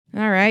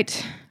All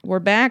right, we're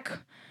back.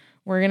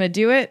 We're gonna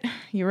do it.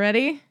 You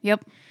ready?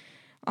 Yep.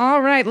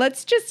 All right,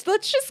 let's just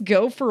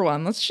go for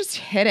one. Let's just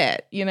hit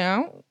it. You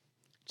know,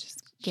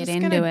 Just get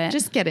into it.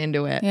 Just get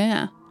into it.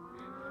 Yeah.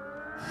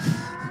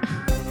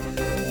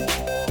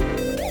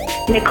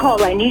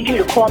 Nicole, I need you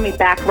to call me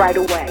back right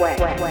away.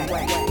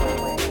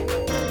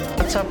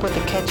 What's up with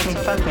the catch me,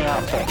 fuck me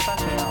outfit?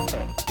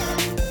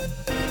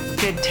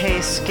 Good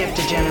taste, skipped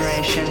a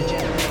generation.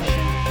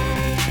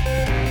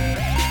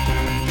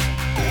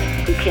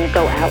 You can't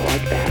go out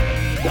like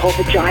that. Your whole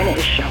vagina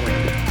is showing.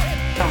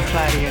 Don't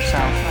flatter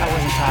yourself. I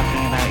wasn't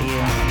talking about you.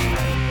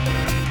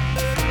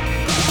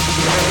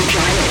 Your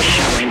vagina is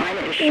showing.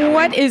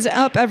 What is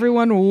up,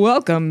 everyone?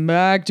 Welcome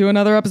back to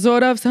another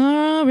episode of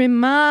Sorry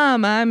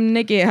Mom. I'm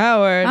Nikki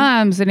Howard.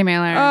 I'm Sydney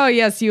Mailer. Oh,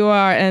 yes, you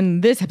are.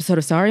 And this episode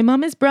of Sorry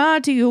Mom is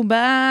brought to you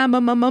by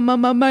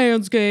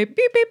Manscaped.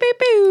 Beep, beep, beep,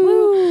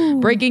 beep.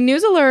 Breaking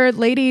news alert.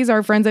 Ladies,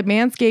 our friends at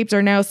Manscaped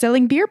are now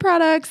selling beard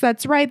products.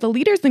 That's right. The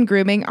leaders in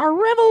grooming are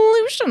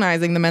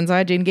revolutionizing the men's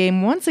hygiene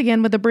game once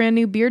again with a brand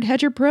new Beard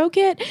Hedger Pro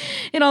Kit.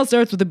 It all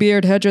starts with the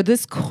Beard Hedger.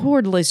 This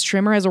cordless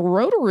trimmer has a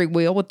rotary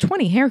wheel with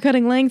 20 hair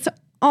cutting lengths,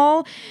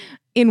 all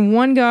in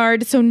one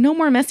guard, so no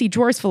more messy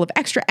drawers full of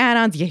extra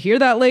add-ons. You hear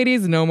that,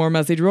 ladies? No more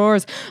messy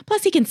drawers.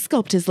 Plus, he can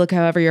sculpt his look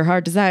however your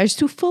heart desires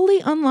to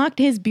fully unlock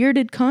his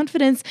bearded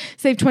confidence.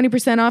 Save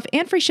 20% off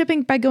and free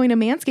shipping by going to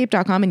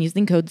manscaped.com and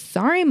using code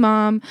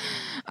SORRYMOM.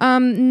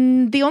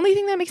 The only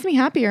thing that makes me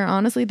happier,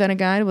 honestly, than a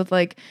guy with,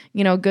 like,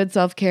 you know, good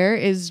self-care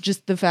is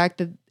just the fact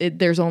that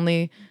there's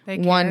only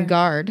one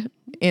guard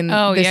in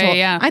this whole.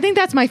 Yeah. I think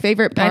that's my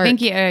favorite part. I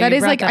think that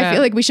is like, I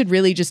feel like we should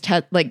really just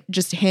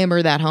just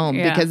hammer that home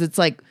because it's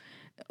like,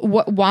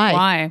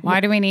 why? Why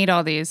do we need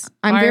all these?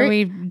 Why are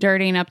we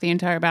dirtying up the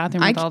entire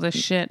bathroom with all this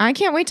shit? I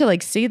can't wait to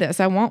see this.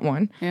 I want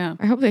one. Yeah.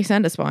 I hope they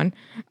send us one.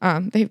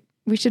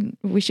 We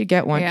should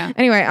get one. Yeah.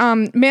 Anyway,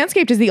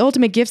 Manscaped is the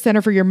ultimate gift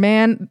center for your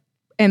man.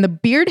 And the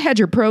Beard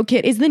Hedger Pro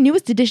Kit is the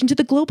newest addition to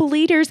the global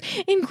leaders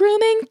in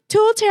grooming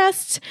tool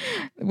chests.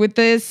 With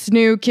this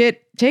new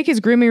kit, take his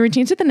grooming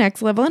routine to the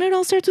next level, and it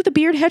all starts with the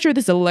Beard Hedger.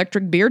 This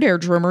electric beard hair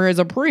trimmer is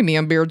a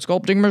premium beard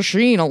sculpting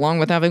machine, along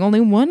with having only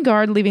one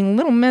guard, leaving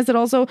little mess. It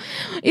also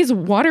is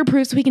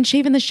waterproof, so he can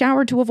shave in the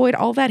shower to avoid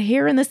all that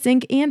hair in the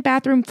sink and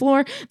bathroom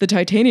floor. The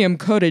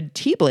titanium-coated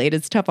T-blade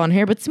is tough on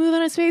hair, but smooth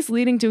on his face,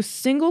 leading to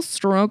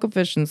single-stroke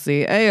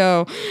efficiency.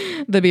 Ayo.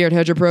 The Beard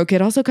Hedger Pro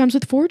Kit also comes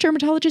with 4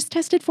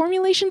 dermatologist-tested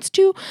formulations,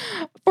 too,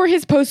 for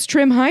his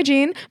post-trim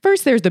hygiene.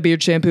 First, there's the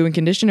beard shampoo and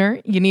conditioner.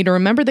 You need to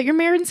remember that your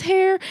man's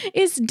hair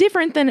is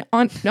different than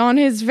on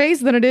his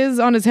face than it is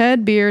on his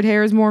head. Beard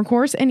hair is more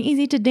coarse and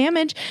easy to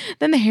damage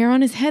than the hair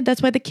on his head.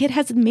 That's why the kit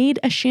has made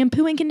a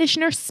shampoo and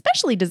conditioner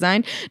specially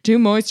designed to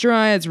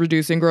moisturize,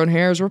 reduce ingrown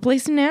hairs,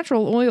 replace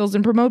natural oils,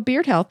 and promote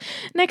beard health.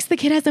 Next, the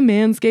kit has a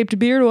Manscaped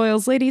beard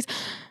oils. Ladies,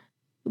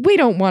 we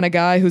don't want a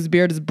guy whose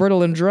beard is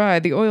brittle and dry.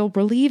 The oil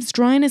relieves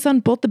dryness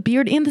on both the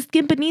beard and the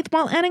skin beneath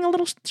while adding a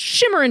little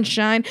shimmer and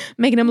shine,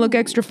 making him look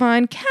extra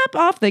fine. Cap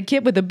off the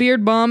kit with a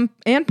beard balm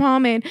and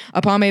pomade,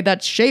 a pomade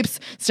that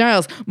shapes,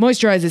 styles,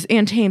 moisturizes,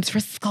 and tames for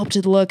a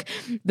sculpted look.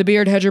 The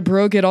Beard Hedger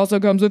Pro Kit also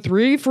comes with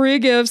 3 free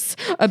gifts,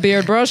 a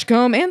beard brush,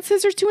 comb, and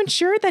scissors to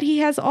ensure that he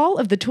has all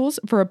of the tools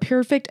for a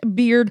perfect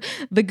beard.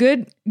 The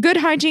good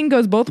hygiene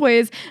goes both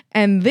ways,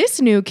 and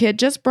this new kit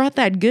just brought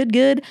that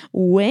good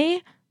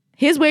way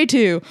his way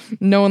too.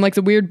 No one likes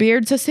a weird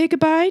beard, so say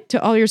goodbye to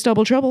all your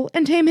stubble trouble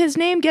and tame his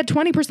name. Get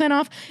 20%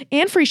 off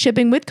and free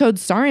shipping with code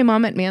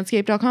SORRYMOM at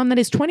manscaped.com. That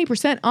is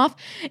 20% off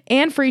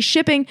and free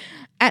shipping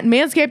at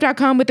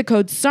manscaped.com with the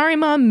code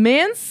SORRYMOM.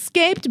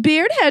 Manscaped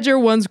Beard Hedger,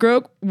 1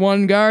 stroke,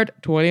 1 guard,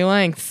 20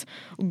 lengths.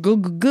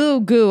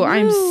 Goo.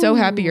 I'm so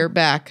happy you're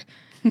back.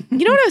 You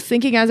know what I was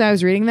thinking as I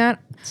was reading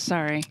that?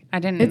 Sorry. I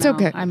didn't It's know.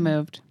 okay. I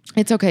moved.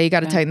 It's okay. You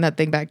got to tighten that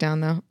thing back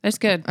down, though. It's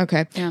good.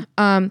 Okay. Yeah.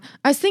 I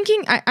was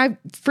thinking, I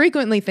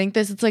frequently think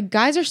this. It's like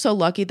guys are so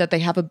lucky that they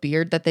have a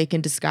beard that they can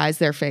disguise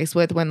their face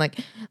with. When like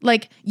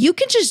you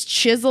can just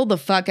chisel the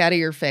fuck out of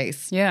your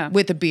face. Yeah.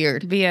 With a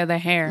beard Via the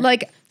hair.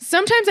 Like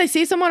sometimes I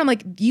see someone, I'm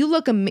like, you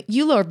look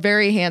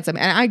very handsome,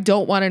 and I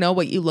don't want to know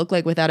what you look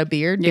like without a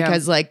beard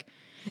because like.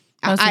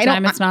 Most of the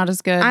time, it's not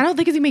as good. I don't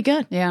think it's gonna be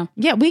good. Yeah.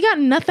 Yeah, we got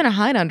nothing to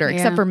hide under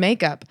except for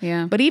makeup.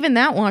 Yeah. But even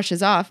that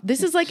washes off.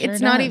 This is like, Sure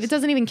it's not does. even, it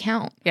doesn't even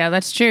count. Yeah,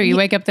 that's true. You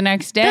wake up the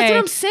next day. That's what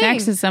I'm saying.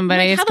 Next to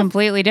somebody, Like, it's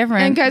completely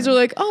different. And guys are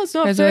like, oh, it's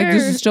not Guys are fair. like,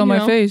 this is still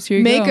my face. Here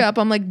you go. Makeup.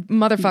 I'm like,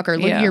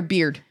 motherfucker, look at your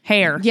beard.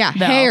 Hair. Yeah,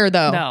 No. hair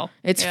though. No.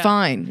 It's Yeah.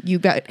 fine. You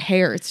got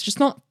hair. It's just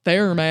not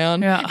fair,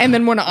 man. Yeah. And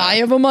then when I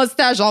have a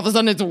mustache, all of a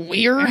sudden it's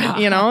weird. Yeah.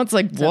 You know, it's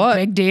like, It's what?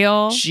 a big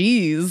deal.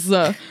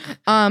 Jeez.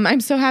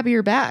 I'm so happy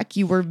you're back.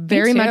 You were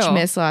very much too.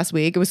 missed last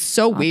week. It was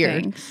so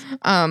weird. Thanks.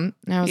 And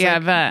I was Yeah,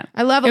 like, but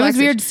I love it. Was Alexis.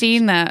 weird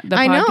seeing the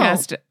I know.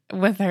 podcast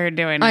with her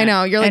doing it. I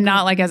know. You're like, and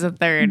not like as a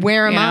third.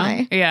 where am you know?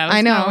 I? Yeah, it was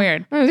I know. kinda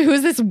weird.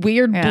 Who's this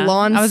weird Yeah.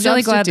 blonde I was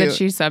really glad that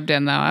substitute? she subbed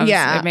in though.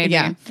 Yeah, it made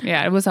yeah. me,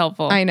 yeah, it was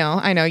helpful. I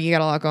know. You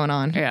got a lot going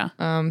on. Yeah.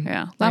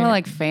 Yeah. A lot of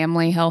like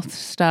family health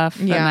stuff.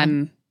 Yeah.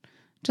 And then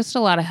Just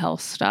a lot of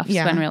health stuff's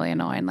been really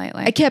annoying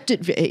lately. I kept it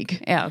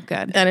vague. Yeah,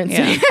 good. I didn't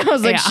say. I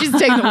was like, she's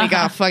taking the week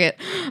off. Fuck it.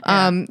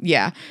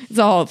 It's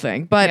a whole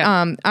thing. But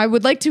I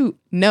would like to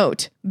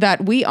note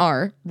that we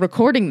are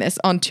recording this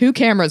on 2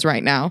 cameras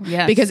right now.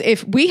 Yes. Because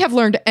if we have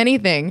learned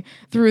anything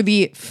through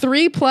the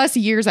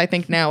 3+ years, I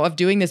think now, of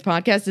doing this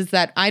podcast, is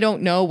that I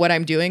don't know what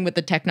I'm doing with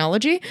the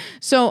technology.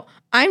 So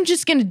I'm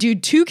just going to do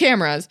 2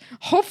 cameras.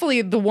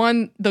 Hopefully the good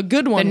one,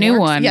 the new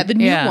works. one. Yeah, the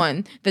new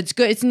one that's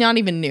good. It's not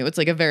even new. It's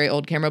like a very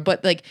old camera,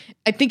 but like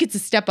I think it's a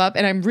step up,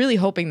 and I'm really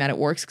hoping that it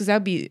works because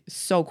that'd be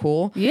so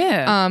cool.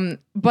 Yeah.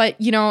 But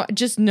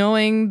just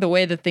knowing the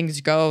way that things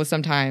go,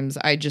 sometimes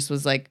I just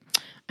was like,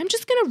 I'm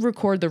just going to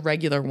record the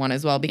regular one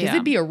as well because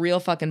it'd be a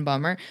real fucking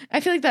bummer. I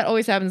feel like that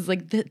always happens.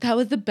 Like, that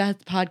was the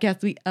best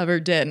podcast we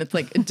ever did. And it's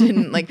like, it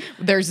didn't, like,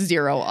 there's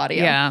 0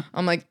 audio. Yeah.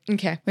 I'm like,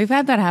 okay. We've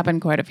had that happen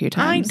quite a few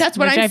times. That's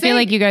what I'm saying. I feel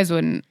like you guys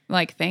wouldn't,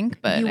 like,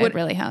 think, but it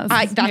really has.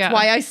 That's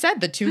why I said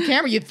the 2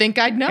 camera. You'd think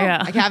I'd know.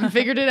 Yeah. I haven't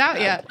figured it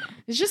out yet.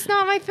 It's just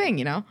not my thing,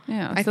 Yeah.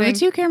 I So think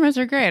the 2 cameras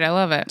are great. I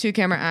love it. 2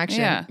 camera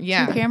action.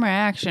 Yeah. 2 camera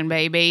action,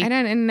 baby.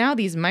 And now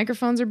these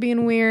microphones are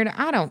being weird.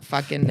 I don't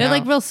fucking know. They're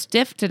like real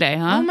stiff today,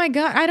 huh? Oh my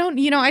God. I don't,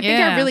 I think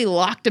I really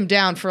locked them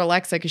down for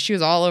Alexa because she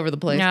was all over the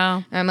place.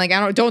 No. And I'm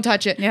like, don't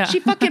touch it. Yeah. She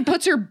fucking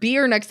puts her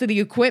beer next to the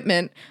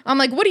equipment. I'm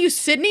like, what are you,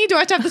 Sydney? Do I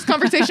have to have this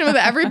conversation with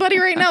everybody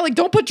right now? Like,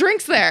 don't put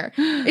drinks there.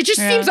 It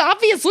just seems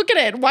obvious. Look at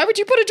it. Why would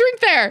you put a drink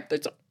there?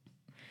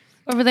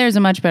 Over there is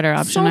a much better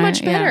option. So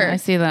much better. I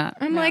see that.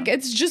 I'm like,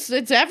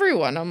 it's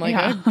everyone. I'm like,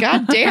 oh,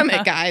 God damn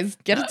it, guys.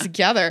 Get it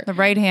together. The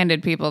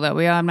right-handed people that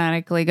we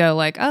automatically go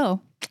like, oh,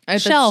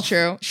 That's shelf.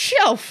 true.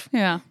 Shelf.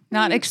 Yeah.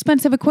 Not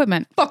expensive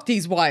equipment. Fuck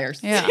these wires.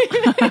 Yeah.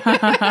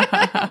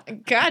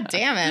 God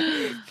damn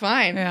it.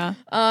 Fine. Yeah.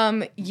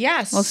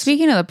 Yes. Well,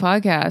 speaking of the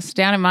podcast,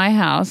 down at my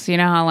house, you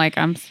know how like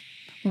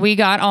we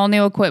got all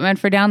new equipment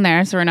for down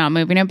there, so we're not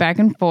moving it back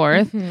and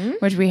forth,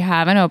 which we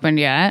haven't opened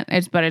yet.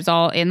 But it's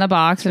all in the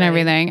box and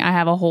everything. I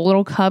have a whole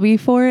little cubby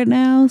for it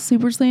now.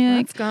 Super slick.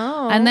 Let's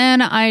go. And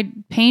then I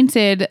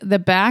painted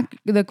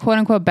the quote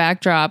unquote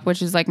backdrop,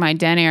 which is like my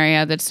den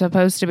area that's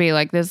supposed to be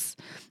like this.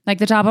 Like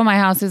the top of my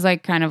house is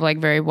like kind of like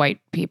very white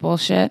people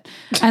shit.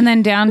 And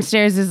then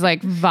downstairs is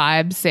like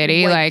Vibe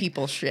City. White like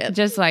people shit.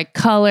 Just like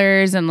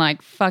colors and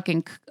like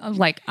fucking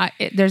like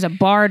there's a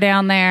bar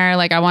down there.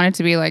 Like I want it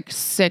to be like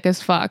sick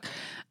as fuck.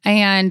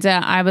 And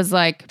I was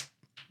like,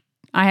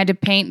 I had to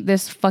paint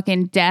this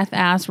fucking death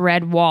ass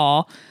red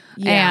wall.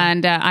 Yeah.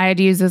 And I had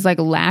to use this like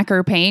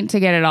lacquer paint to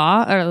get it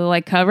off or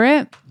like cover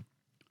it.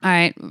 All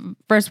right.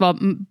 First of all,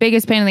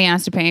 biggest pain in the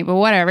ass to paint, but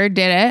whatever,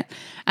 did it.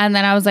 And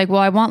then I was like,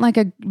 well, I want like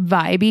a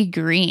vibey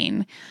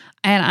green.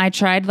 And I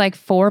tried like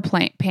 4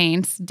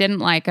 paints, didn't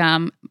like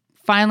them.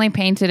 Finally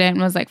painted it and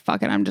was like,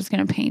 fuck it, I'm just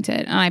going to paint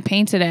it. And I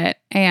painted it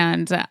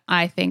and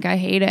I think I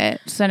hate it.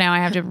 So now I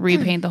have to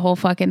repaint the whole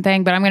fucking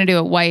thing, but I'm going to do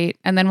it white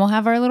and then we'll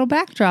have our little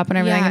backdrop and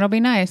everything. Yeah. It'll be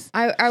nice.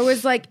 I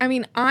was like, I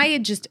mean,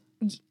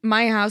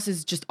 my house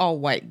is just all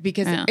white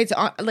because it's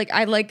like,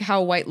 I like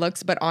how white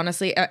looks, but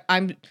honestly,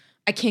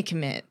 I can't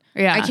commit.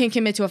 Yeah. I can't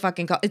commit to a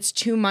fucking color. It's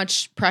too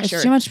much pressure.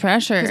 It's too much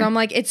pressure. Because I'm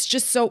like, it's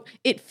just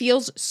it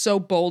feels so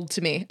bold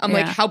to me. I'm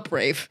like, how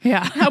brave.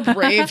 Yeah. How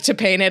brave to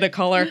paint it a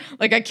color.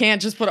 Like, I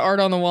can't just put art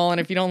on the wall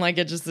and if you don't like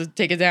it, just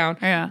take it down.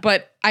 Yeah.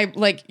 But I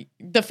like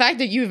the fact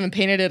that you even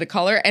painted it a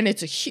color and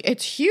it's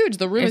huge.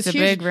 The room is huge.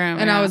 It's a big room.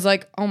 And I was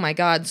like, oh my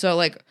God. So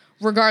like,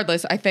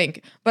 regardless, I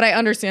think, but I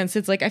understand. So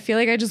it's like I feel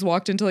like I just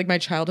walked into like my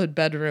childhood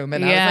bedroom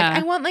and I was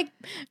like, I want like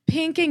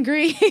pink and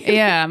green.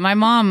 Yeah, my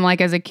mom,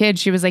 like as a kid,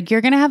 she was like,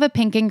 "You're gonna have a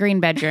pink and green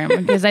bedroom,"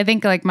 because I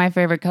think like my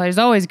favorite color is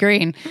always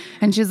green,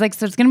 and she's like,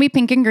 "So it's gonna be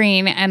pink and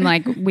green," and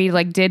like we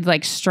like did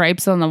like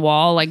stripes on the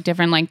wall, like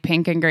different like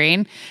pink and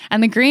green,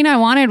 and the green I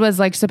wanted was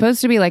like supposed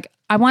to be like.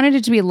 I wanted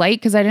it to be light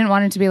because I didn't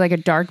want it to be like a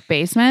dark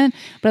basement.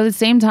 But at the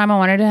same time, I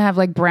wanted to have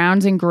like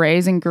browns and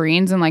grays and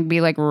greens and like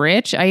be like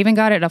rich. I even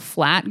got it a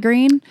flat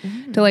green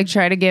to like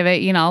try to give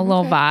it,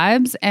 little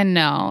vibes. And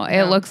no,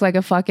 it looks like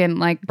a fucking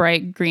like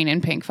bright green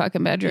and pink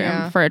fucking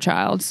bedroom for a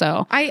child.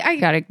 So I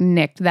gotta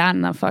nick that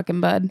in the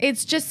fucking bud.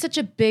 It's just such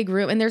a big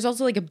room. And there's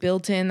also like a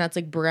built-in that's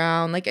like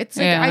brown. Like it's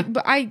like,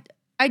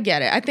 I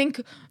get it. I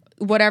think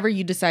whatever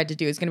you decide to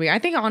do is going to be, I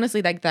think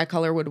honestly like that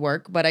color would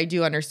work. But I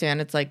do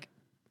understand it's like,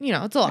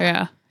 it's a lot.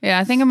 Yeah. Yeah,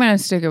 I think I'm going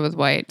to stick it with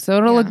white. So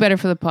it'll look better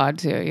for the pod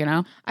too,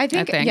 I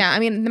think. Yeah, I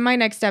mean, my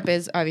next step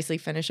is obviously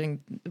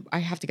finishing. I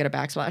have to get a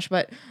backsplash,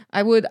 but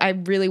I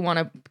really want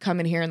to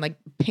come in here and like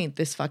paint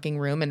this fucking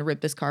room and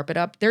rip this carpet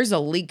up. There's a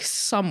leak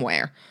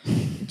somewhere.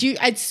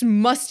 It's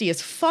musty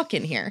as fuck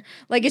in here.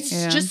 Like it's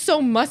just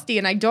so musty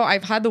and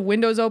I've had the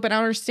windows open, I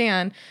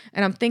understand.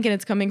 And I'm thinking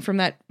it's coming from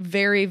that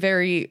very,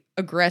 very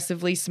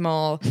aggressively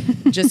small,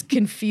 just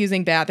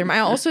confusing bathroom. I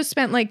also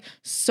spent like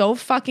so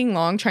fucking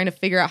long trying to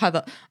figure out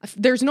how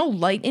there's no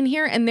light in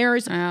here and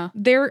there's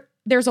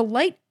a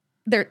light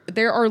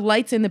there are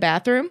lights in the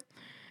bathroom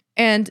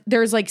and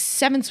there's like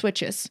 7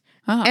 switches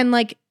and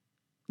like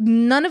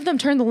none of them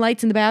turn the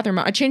lights in the bathroom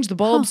on. I changed the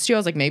bulbs too. I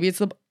was like, maybe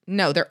it's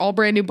no, they're all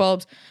brand new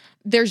bulbs.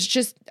 There's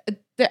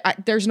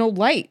there's no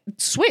light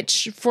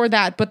switch for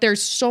that, but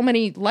there's so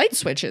many light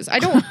switches. I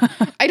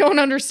don't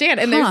understand.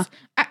 And there's,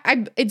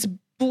 it's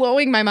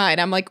blowing my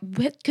mind. I'm like,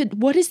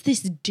 what does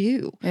this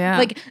do? Yeah.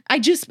 Like, I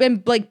just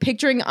am like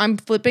picturing I'm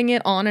flipping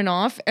it on and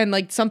off and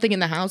like something in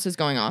the house is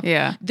going off.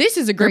 Yeah. This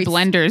is a Your great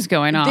blender's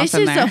going off. This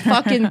in is there. a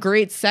fucking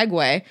great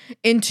segue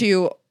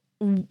into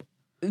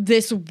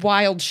this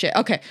wild shit.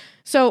 Okay.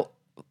 So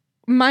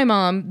my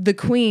mom, the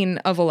queen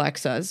of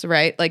Alexas,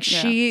 right? Like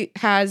she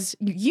has,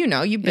 you've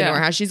been to her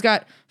house. She's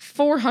got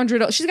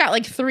 400. She's got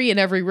like 3 in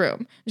every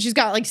room. She's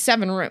got like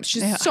 7 rooms.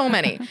 She's so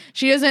many.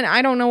 She doesn't,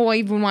 I don't know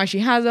even why she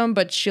has them,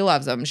 but she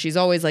loves them. She's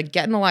always like,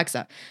 get an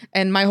Alexa.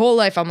 And my whole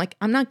life, I'm like,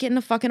 I'm not getting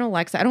a fucking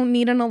Alexa. I don't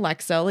need an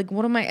Alexa. Like,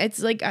 what am I? It's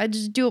like, I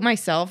just do it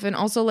myself. And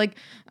also like,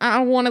 I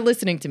don't want it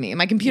listening to me.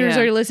 My computer's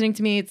already listening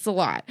to me. It's a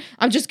lot.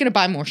 I'm just going to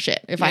buy more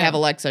shit. If I have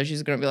Alexa,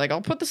 she's going to be like,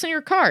 I'll put this in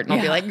your cart. And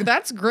I'll be like,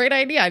 that's a great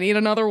idea. I need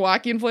another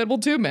wacky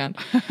inflatable tube, man.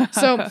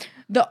 So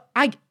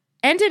I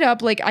ended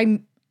up like,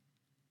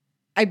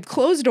 I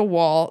closed a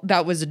wall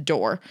that was a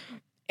door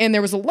and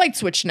there was a light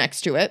switch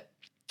next to it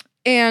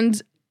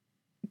and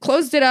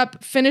closed it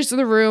up, finished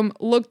the room,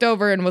 looked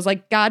over and was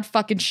like, God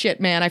fucking shit,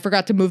 man. I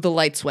forgot to move the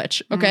light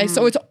switch. Okay.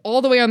 So it's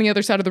all the way on the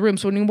other side of the room.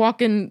 So when you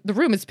walk in the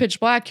room, it's pitch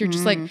black. You're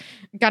just like,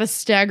 got to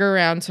stagger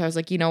around. So I was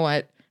like, you know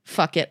what?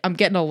 Fuck it. I'm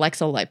getting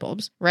Alexa light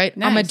bulbs, right?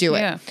 Nice, I'm going to do it.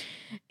 yeah.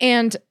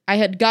 And I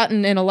had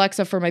gotten an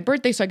Alexa for my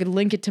birthday so I could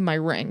link it to my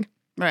Ring.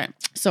 Right.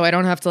 So I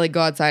don't have to like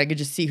go outside. I could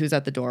just see who's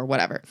at the door,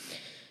 whatever.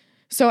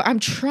 So I'm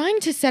trying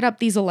to set up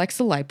these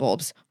Alexa light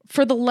bulbs.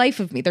 For the life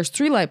of me, there's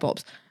 3 light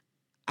bulbs.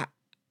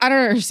 I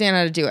don't understand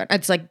how to do it.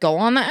 It's like, go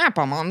on the app.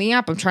 I'm on the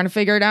app. I'm trying to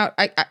figure it out.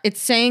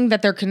 It's saying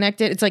that they're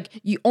connected. It's like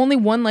only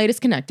one light is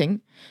connecting.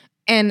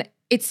 And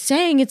it's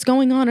saying it's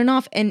going on and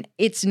off, and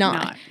it's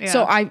not. Yeah.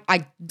 So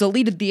I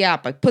deleted the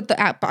app. I put the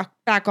app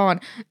back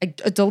on. I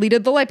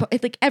deleted the light bulb.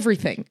 Like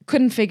everything.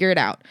 Couldn't figure it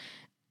out.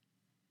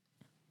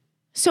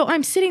 So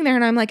I'm sitting there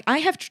and I'm like, I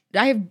have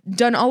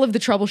done all of the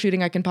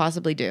troubleshooting I can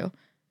possibly do.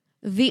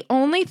 The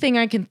only thing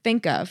I can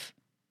think of,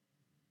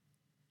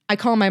 I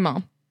call my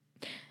mom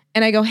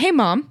and I go, hey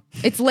mom,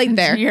 it's late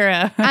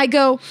there. I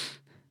go,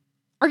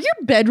 are your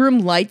bedroom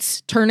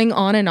lights turning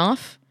on and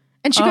off?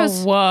 And she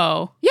goes,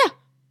 whoa. Yeah.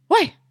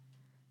 Why?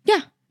 Yeah.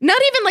 Not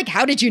even like,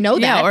 how did you know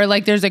that? Yeah, or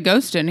like there's a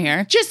ghost in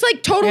here. Just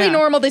like totally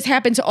normal. This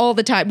happens all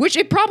the time, which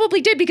it probably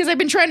did because I've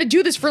been trying to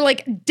do this for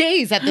like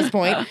days at this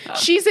point.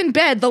 She's in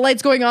bed, the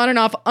light's going on and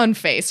off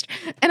unfaced.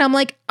 And I'm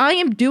like, I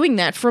am doing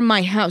that from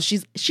my house.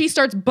 She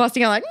starts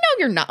busting out like, no,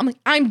 you're not. I'm like,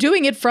 I'm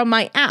doing it from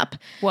my app.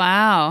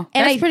 Wow.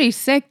 And That's pretty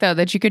sick though,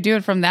 that you could do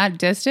it from that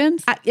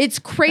distance. It's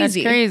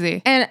crazy. That's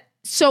crazy. And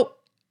so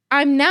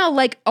I'm now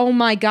like, oh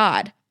my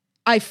God.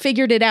 I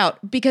figured it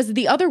out because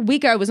the other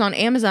week I was on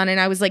Amazon and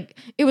I was like,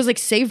 it was like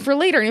saved for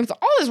later. And it was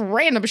all this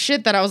random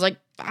shit that I was like,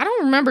 I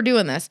don't remember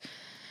doing this.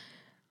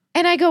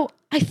 And I go,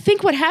 I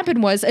think what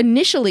happened was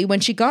initially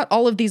when she got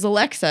all of these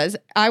Alexas,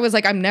 I was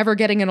like, I'm never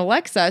getting an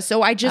Alexa.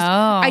 So I just,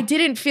 I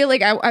didn't feel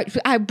like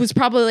I was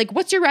probably like,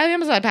 what's your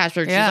Amazon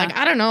password? She's like,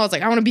 I don't know. I was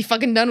like, I want to be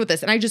fucking done with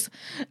this. And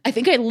I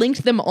think I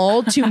linked them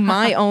all to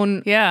my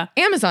own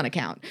Amazon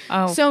account.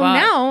 So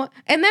now,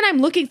 and then I'm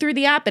looking through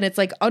the app and it's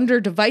like under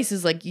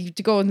devices, like you have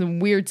to go in some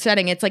weird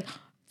setting. It's like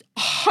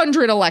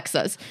 100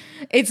 Alexas.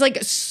 It's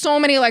like so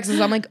many Alexas.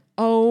 I'm like,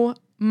 oh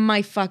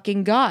my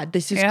fucking God,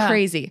 this is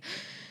crazy.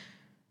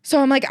 So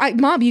I'm like,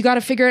 Mom, you got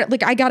to figure it.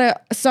 Like, I got to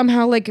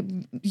somehow like,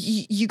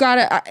 you got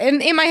to,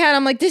 and in my head,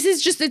 I'm like, this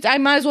is just, I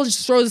might as well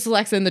just throw this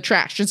Alexa in the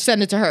trash. Just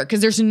send it to her.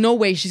 Cause there's no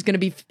way she's going to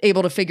be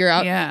able to figure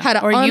out how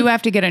to, or you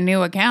have to get a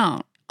new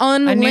account,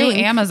 a new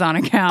Amazon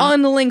account,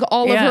 unlink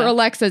all of her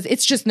Alexas.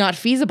 It's just not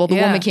feasible. The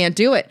woman can't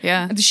do it.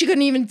 Yeah. She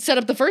couldn't even set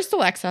up the first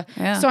Alexa.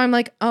 So I'm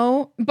like,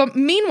 oh, but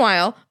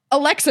meanwhile,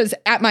 Alexa's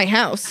at my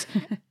house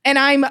and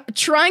I'm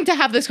trying to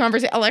have this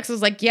conversation.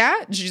 Alexa's like,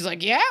 yeah. She's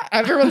like, yeah.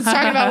 Everyone's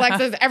talking about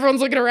Alexas.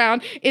 Everyone's looking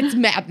around. It's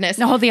madness.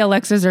 All the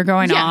Alexas are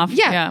going off.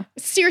 Yeah.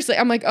 Seriously.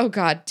 I'm like, oh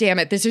God damn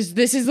it. This is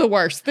the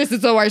worst. This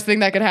is the worst thing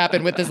that could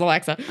happen with this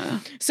Alexa.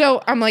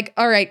 So I'm like,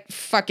 all right,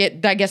 fuck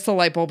it. I guess the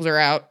light bulbs are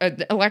out.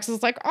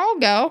 Alexa's like, I'll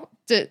go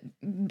to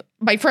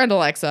my friend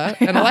Alexa.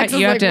 And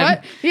Alexa's like,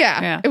 what?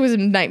 Yeah. It was a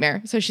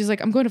nightmare. So she's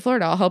like, I'm going to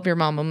Florida. I'll help your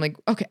mom. I'm like,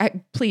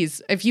 okay,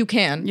 please, if you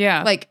can.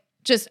 Yeah. Like,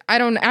 just, I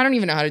don't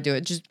even know how to do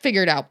it. Just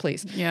figure it out,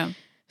 please. Yeah.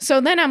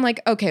 So then I'm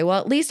like, okay, well,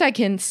 at least I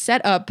can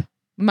set up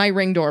my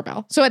Ring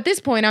doorbell. So at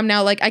this point, I'm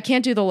now like, I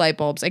can't do the light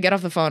bulbs. I get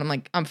off the phone. I'm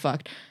like, I'm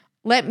fucked.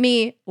 Let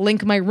me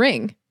link my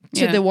Ring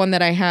to the one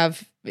that I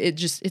have.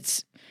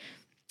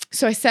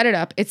 So I set it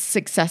up. It's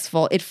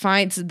successful.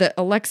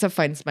 Alexa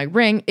finds my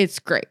Ring. It's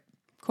great.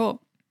 Cool.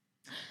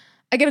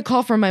 I get a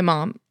call from my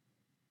mom.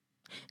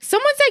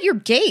 Someone's at your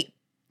gate.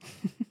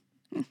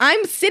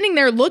 I'm sitting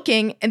there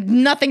looking and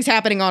nothing's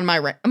happening on my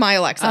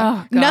Alexa. Oh,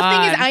 God.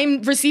 Nothing is,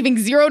 I'm receiving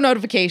 0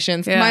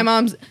 notifications. My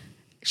mom's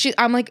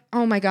I'm like,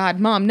 oh my God,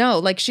 Mom, no.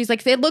 Like, she's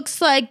like, it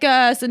looks like,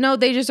 so no,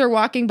 they just are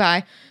walking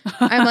by.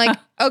 I'm like,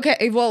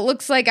 okay, well, it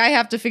looks like I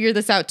have to figure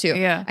this out too.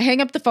 Yeah. I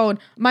hang up the phone.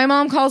 My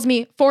mom calls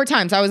me 4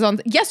 times. I was on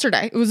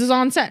yesterday. It was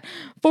on set.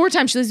 4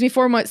 times. She leaves me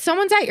 4 months.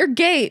 Someone's at your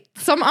gate.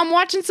 I'm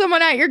watching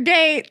someone at your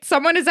gate.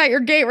 Someone is at your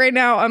gate right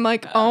now. I'm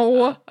like,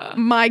 oh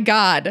my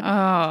God.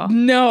 Oh.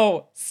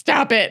 No,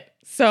 stop it.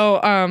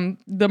 So,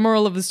 the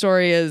moral of the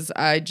story is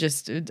I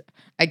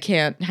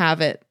can't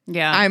have it.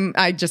 Yeah.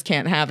 I just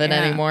can't have it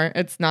Yeah. anymore.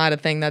 It's not a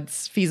thing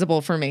that's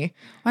feasible for me.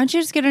 Why don't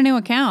you just get a new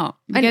account?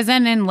 Because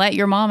then let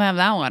your mom have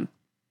that one.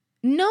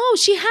 No,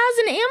 she has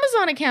an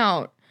Amazon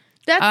account.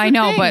 That's I the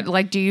know, thing. but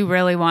like, do you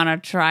really want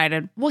to try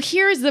to? Well,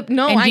 here's the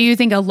no. And do you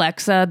think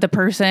Alexa, the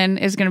person,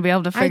 is going to be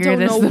able to I figure don't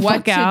this know the what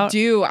fuck to out?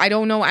 do. I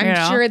don't know. I'm You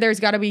know? sure there's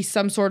got to be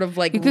some sort of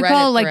like You could Reddit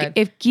call like thread.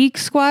 if Geek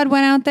Squad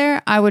went out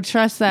there, I would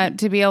trust that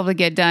to be able to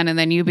get done, and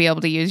then you be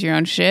able to use your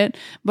own shit.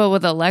 But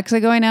with Alexa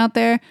going out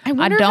there, I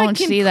wonder if don't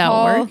can see that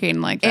call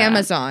working like that.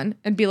 Amazon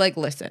and be like,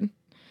 listen,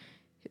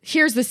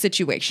 here's the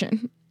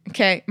situation.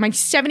 Okay, my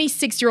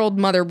 76-year-old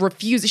mother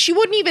refuses. She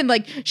wouldn't even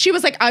like. She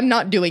was like, I'm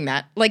not doing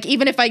that. Like,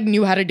 even if I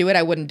knew how to do it,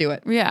 I wouldn't do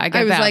it. Yeah, I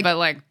get was that, like, but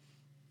like,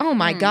 oh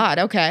my God,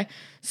 okay.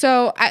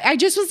 So I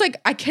just was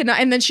like, I cannot.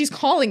 And then she's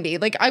calling me.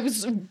 Like, I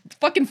was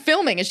fucking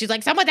filming and she's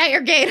like, someone's at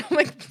your gate. I'm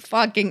like,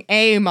 fucking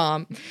A,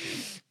 Mom.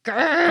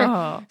 Grr.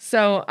 Oh.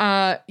 So,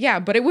 yeah,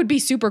 but it would be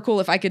super cool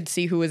if I could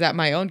see who was at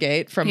my own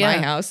gate from my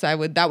Yeah. house. That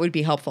would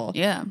be helpful.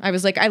 Yeah. I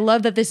was like, I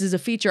love that this is a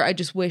feature. I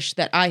just wish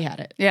that I had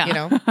it. Yeah. You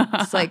know,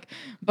 it's like,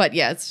 but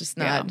yeah, it's just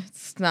not, Yeah.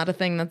 it's not a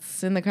thing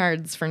that's in the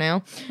cards for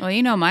now. well,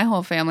 you know, my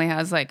whole family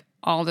has like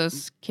all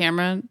those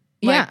camera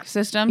Yeah.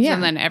 systems, Yeah.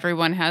 and then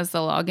everyone has the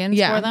logins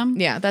Yeah. for them.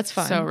 Yeah. That's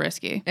fun. So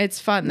risky. It's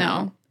fun though.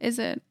 No, is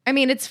it? I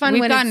mean, it's fun We've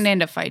when gotten it's,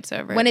 into fights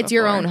over when it it's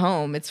your before. own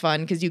home. It's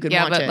fun because you can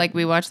Yeah, watch but it. like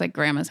we watched like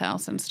Grandma's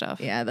house and stuff.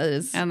 Yeah, that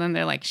is. And then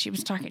they're like, she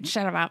was talking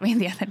shit about me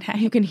the other day.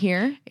 You can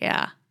hear.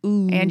 Yeah.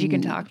 And you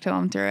can talk to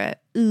them through it.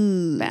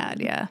 Ooh. Bad,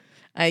 yeah.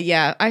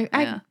 Yeah, I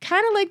Yeah.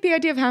 kind of like the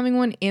idea of having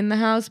one in the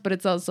house, but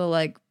it's also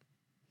like,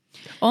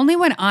 Only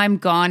when I'm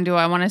gone do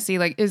I want to see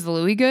like, is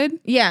Louis good?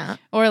 yeah,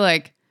 Or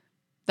like,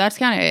 that's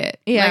kind of it.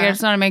 Yeah. Like I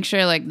just want to make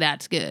sure like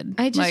that's good.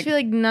 I just feel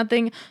like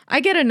nothing. I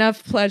get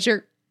enough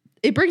pleasure.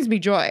 It brings me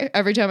joy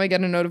every time I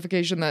get a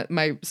notification that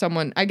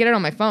I get it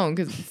on my phone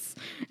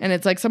and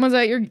it's like someone's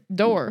at your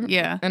door.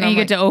 Yeah. and And I'm you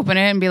get to open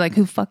it and be like,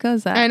 who fuck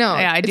is that? I know.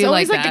 Yeah, I it's do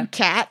always like a that.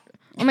 cat.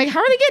 I'm like, how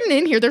are they getting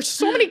in here? There's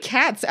so many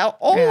cats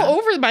all Yeah.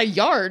 over my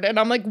yard, and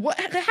I'm like, what?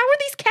 How are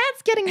these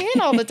cats getting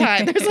in all the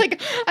time? There's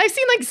like, I've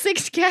seen like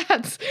 6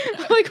 cats.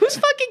 I'm like, whose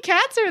fucking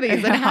cats are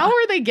these, and how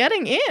are they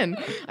getting in?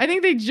 I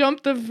think they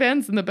jumped the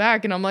fence in the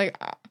back, and I'm like,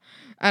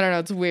 I don't know,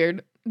 it's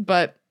weird,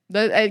 but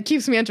it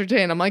keeps me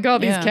entertained. I'm like, oh,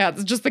 these Yeah. cats,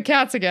 it's just the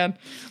cats again.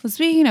 Well,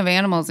 speaking of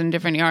animals in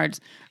different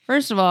yards,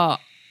 first of all,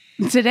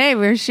 today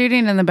we were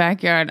shooting in the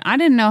backyard. I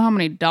didn't know how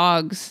many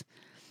dogs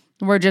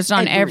were just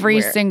on every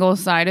Everywhere. single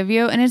side of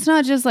you. And it's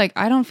not just like,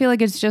 I don't feel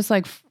like it's just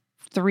like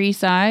 3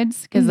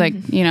 sides. Cause like,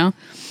 you know,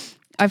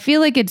 I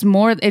feel like it's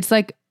more, it's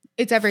like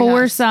It's every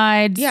 4 house.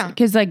 sides. Yeah.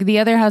 Cause like the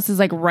other house is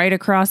like right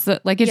across the,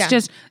 like it's Yeah.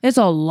 just, it's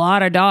a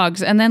lot of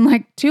dogs. And then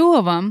like 2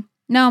 of them,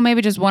 no,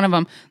 maybe just one of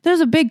them.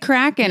 There's a big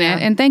crack in Yeah.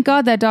 it. And thank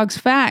God that dog's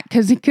fat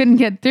because he couldn't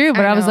get through.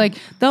 But I I was know. like,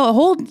 the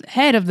whole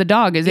head of the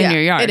dog is Yeah, in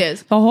your yard. it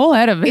is. The whole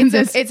head of it.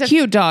 It's It's a- a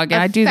cute dog.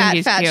 And I do fat, think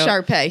he's fat cute.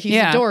 Shar-Pei. He's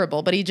Yeah.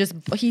 adorable, but he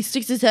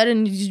sticks his head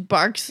and he just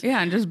barks.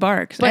 Yeah, and just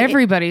barks. But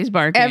Everybody's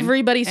barking.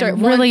 everybody And start-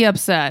 really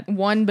upset.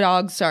 One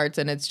dog starts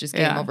and it's just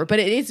game Yeah. over. But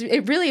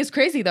it really is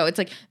crazy though. It's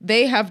like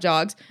they have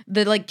dogs.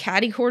 The like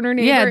catty corner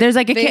neighbor. Yeah, there's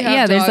like a they have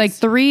yeah, there's like dogs.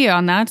 3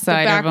 on that The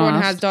side. back of one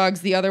almost. has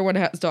dogs. The other one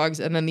has dogs,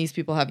 and then these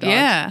people have dogs.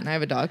 Yeah. and I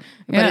have a dog,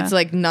 but Yeah. it's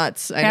like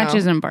nuts. I Catch know.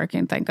 isn't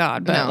barking, thank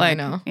God. But No, I like,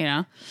 know. you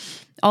know.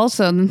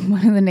 Also,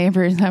 one of the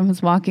neighbors I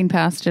was walking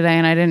past today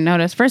and I didn't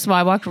notice. First of all,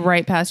 I walked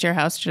right past your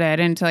house today. I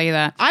didn't tell you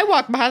that. I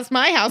walk past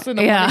my house in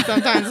the Yeah. morning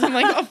sometimes. I'm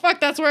like, oh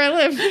fuck, that's where I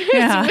live.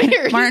 Yeah. It's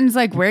weird. Martin's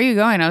like, where are you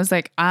going? I was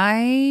like,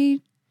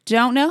 I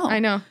don't know. I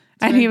know.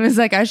 And he was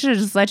like, I should have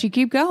just let you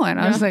keep going.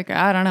 I was like,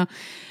 I don't know.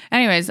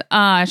 Anyways,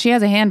 she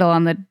has a handle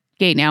on the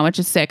gate now, which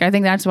is sick. I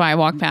think that's why I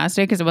walked past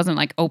it because it wasn't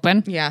like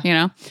open. Yeah. You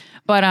know?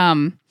 But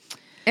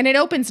And it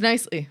opens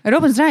nicely. it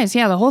opens nice.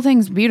 Yeah, the whole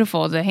thing's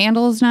beautiful. The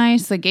handle is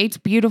nice. The gate's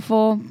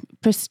beautiful.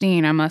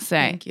 Pristine, I must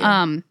say. Thank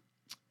you.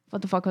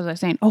 What the fuck was I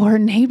saying? Oh, her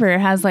neighbor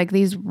has like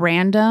these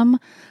random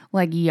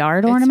like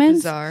yard ornaments.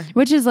 bizarre.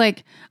 Which is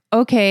like,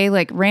 okay,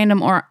 like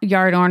random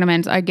yard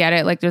ornaments. I get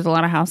it. Like there's a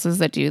lot of houses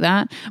that do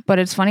that. But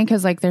it's funny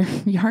because like their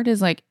yard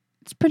is like,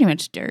 it's pretty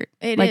much dirt.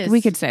 It like is.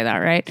 we could say that,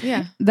 right?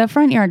 Yeah. The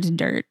front yard's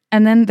dirt.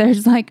 And then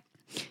there's like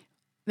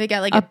They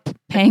got like a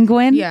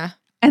penguin. yeah.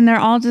 And they're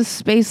all just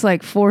spaced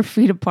like 4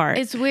 feet apart.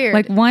 It's weird.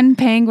 Like one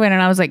penguin, and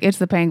I was like, it's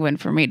the penguin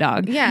for me,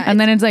 dog. Yeah, And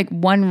then it's like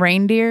one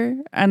reindeer,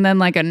 and then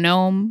like a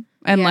gnome,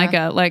 and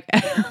Yeah.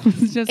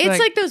 it's just It's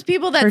like those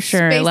people that For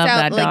sure, I space love out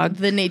that like dog.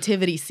 the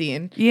nativity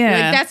scene. Yeah.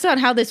 Like that's not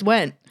how this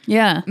went.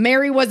 yeah.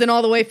 Mary wasn't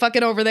all the way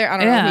fucking over there. I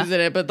don't know Yeah. who's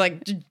in it, but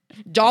like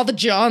all the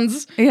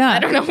Johns. Yeah. I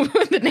don't know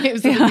what the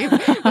names of the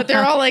people, but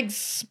they're all like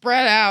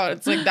spread out.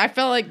 It's like I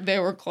felt like they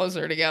were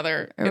closer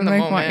together in the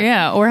moment.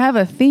 Yeah, or have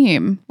a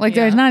theme. Like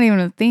Yeah. there's not even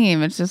a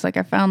theme. It's just like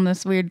I found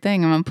this weird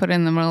thing. I'm gonna put it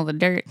in the middle of the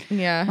dirt.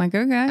 Yeah. I'm like,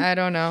 okay. I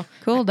don't know.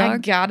 Cool, I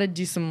dog. gotta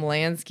do some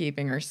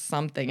landscaping or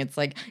something. It's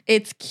like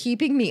it's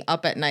keeping me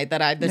up at night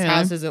that this Yeah.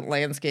 house isn't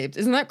landscaped.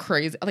 Isn't that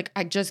crazy? Like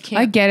I just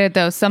can't. I get it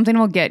though. Something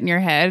will get in your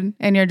head,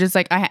 and you're just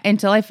like,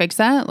 until I fix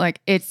that, like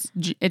it's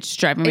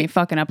driving me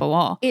fucking up a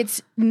wall.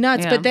 It's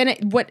nuts. Yeah. But then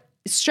what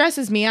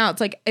stresses me out?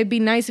 It's like it'd be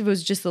nice if it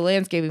was just the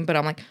landscaping, but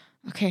I'm like,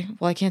 okay,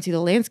 well I can't do the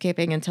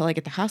landscaping until I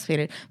get the house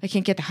painted. I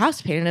can't get the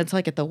house painted until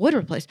I get the wood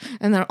replaced.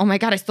 And then oh my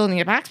god, I still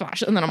need a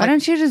backsplash. And then I'm Why like,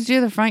 don't you just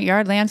do the front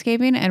yard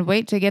landscaping and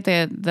wait to get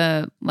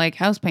the like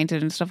house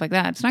painted and stuff like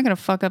that? It's not gonna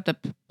fuck up the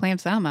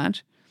plants that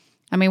much.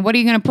 I mean, what are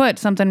you gonna put?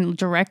 Something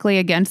directly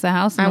against the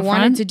house? In I the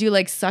wanted front? to do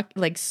like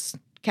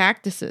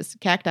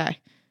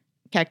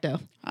cacto.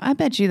 I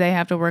bet you they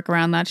have to work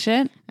around that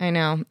shit. I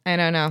know. I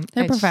don't know.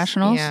 They're It's-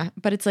 professionals. Yeah,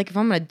 but it's like if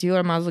I'm gonna do it,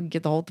 I might as well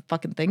get the whole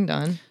fucking thing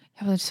done.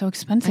 Yeah, but it's so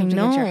expensive I to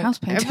get your know. house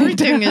painted.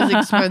 Everything is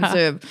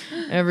expensive.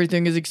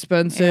 Everything is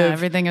expensive. Yeah,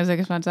 everything is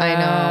expensive. I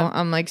know.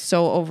 I'm like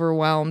so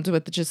overwhelmed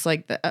with just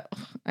like the.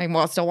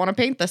 I still want to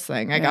paint this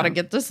thing. I gotta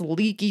get this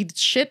leaky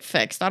shit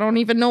fixed. I don't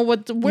even know where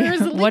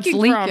is it leaking What's from?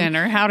 leaking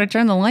or how to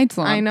turn the lights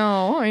on. I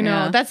know.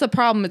 Yeah. That's the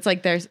problem. It's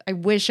like I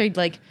wish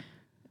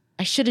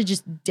I should have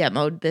just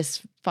demoed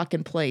this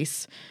fucking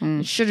place.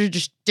 I should have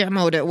just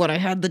demoed it when I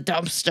had the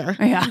dumpster.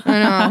 Yeah. I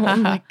know. Oh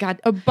my god.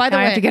 Oh, by the I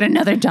way, have to get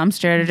another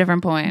dumpster at a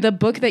different point. the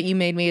book that you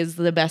made me is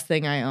the best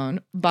thing I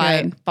own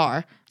by Good.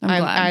 far. I'm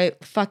glad. I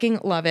fucking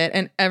love it.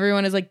 And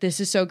everyone is like,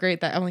 this is so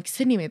great that I'm like,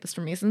 Sydney made this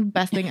for me. It's the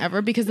best thing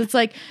ever because it's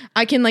like,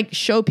 I can like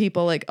show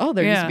people like, oh,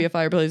 there used Yeah. to be a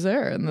fireplace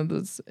there. And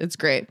then it's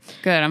great.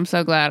 Good. I'm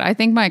so glad. I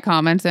think my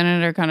comments in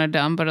it are kind of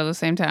dumb, but at the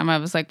same time, I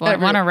was like, well, I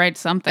want to write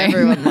something.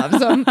 Everyone loves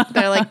them.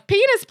 They're like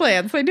penis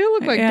plants. They do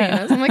look like Yeah.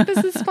 penis. I'm like,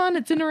 this is fun.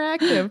 It's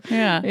interactive.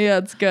 Yeah. Yeah,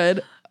 it's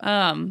good.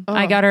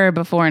 I got her a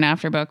before and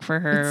after book for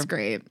her It's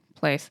great.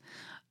 place.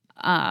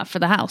 For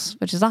the house,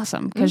 which is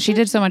awesome because she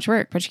did so much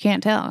work, but you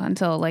can't tell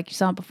until like you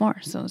saw it before.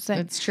 So it's sick.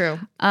 It's true.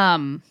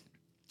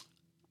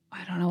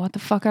 I don't know what the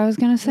fuck I was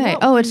gonna say.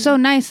 Oh, it's so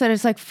nice that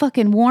it's like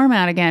fucking warm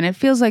out again. It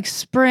feels like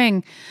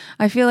spring.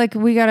 I feel like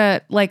we got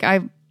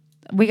an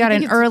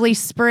early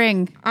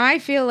spring. I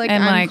feel like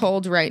And, I'm like-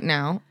 cold right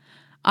now.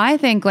 I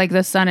think like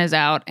the sun is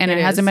out and it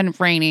hasn't is. been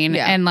raining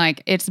Yeah. and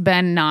like it's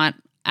been not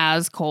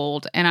as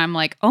cold and I'm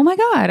like, oh my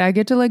god, I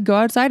get to like go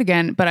outside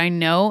again. But I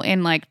know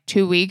in like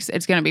 2 weeks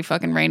it's gonna be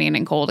fucking raining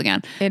and cold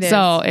again. It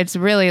So is. it's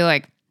really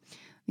like,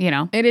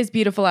 It is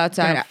beautiful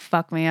outside. gonna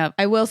fuck me up.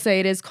 I will say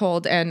it is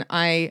cold, and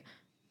I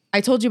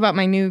told you about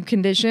my new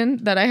condition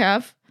that I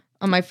have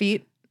on my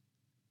feet,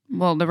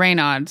 Well, the rain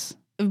odds,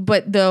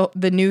 but the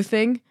new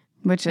thing.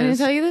 which Did I is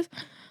tell you this?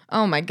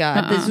 Oh my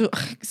god!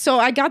 So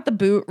I got the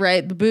boot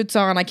right. The boot's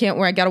on. I can't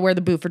wear. I got to wear the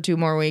boot for 2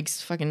 more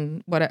weeks.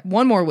 Fucking what?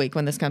 1 more week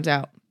when this comes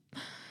out.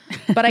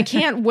 But I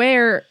can't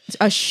wear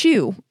a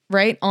shoe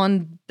right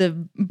on the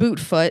boot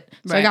foot.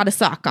 So I Right. got a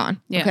sock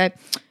on. Yeah. Okay.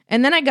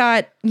 And then I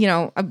got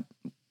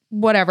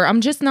whatever.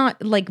 I'm just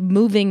not like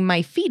moving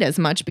my feet as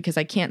much because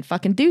I can't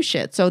fucking do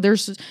shit. So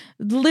there's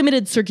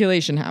limited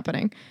circulation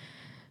happening.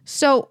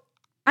 So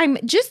I'm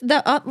just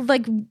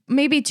like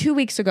maybe 2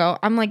 weeks ago,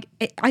 I'm like,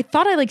 I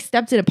thought I like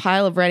stepped in a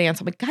pile of red ants.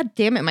 I'm like, God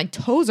damn it, my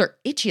toes are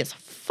itchy as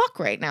fuck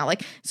right now.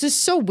 Like, it's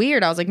just so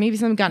weird. I was like, maybe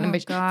something got in my,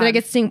 God. did I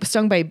get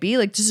stung by a bee?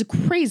 Like, this is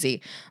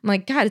crazy. I'm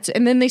like, God,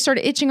 and then they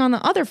started itching on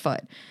the other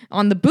foot,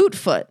 on the boot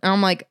foot. And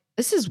I'm like,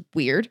 this is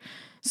weird.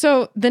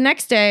 So the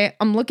next day,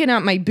 I'm looking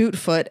at my boot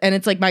foot and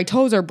it's like my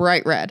toes are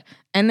bright red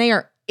and they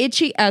are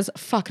itchy as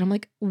fuck. And I'm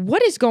like,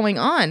 what is going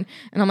on?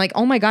 And I'm like,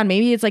 oh my God,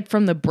 maybe it's like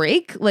from the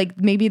break. Like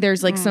maybe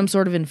there's like some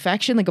sort of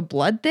infection, like a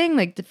blood thing.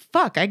 Like the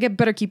fuck, I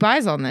better keep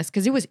eyes on this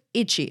because it was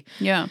itchy.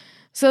 yeah.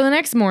 So the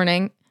next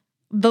morning,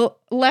 the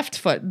left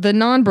foot, the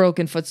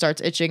non-broken foot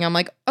starts itching. I'm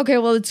like, okay,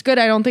 well, it's good.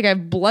 I don't think I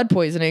have blood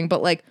poisoning,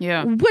 but like,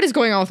 Yeah. what is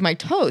going on with my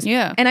toes?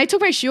 Yeah. And I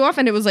took my shoe off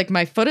and it was like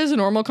my foot is a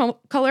normal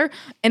color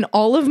and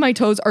all of my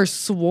toes are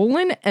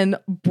swollen and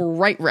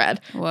bright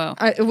red. Whoa.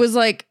 I was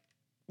like,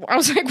 what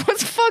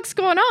the fuck's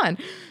going on?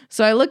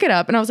 So I look it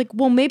up and I was like,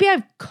 well, maybe I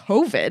have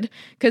COVID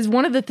because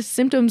one of the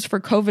symptoms for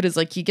COVID is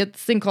like you get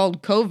this thing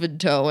called COVID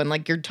toe and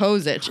like your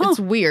toes itch. It's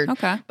weird.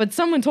 Okay. But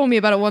someone told me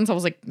about it once. I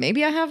was like,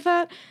 maybe I have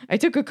that. I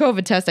took a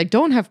COVID test. I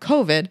don't have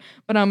COVID,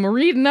 but I'm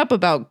reading up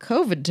about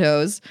COVID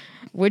toes,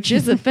 which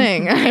is a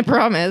thing, I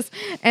promise.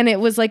 And it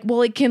was like,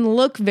 well, it can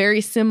look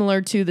very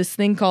similar to this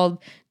thing called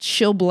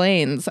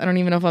Chilblains. I don't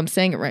even know if I'm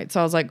saying it right. So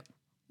I was like,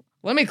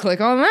 let me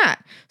click on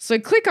that. So I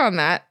click on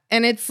that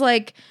and it's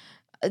like,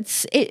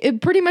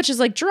 it pretty much is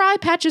like dry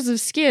patches of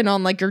skin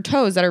on like your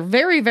toes that are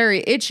very,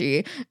 very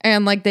itchy.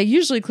 And like they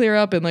usually clear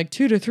up in like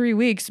 2 to 3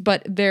 weeks,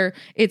 but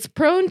it's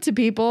prone to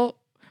people,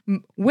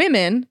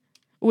 women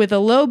with a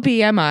low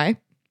BMI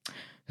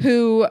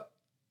who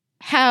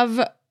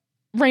have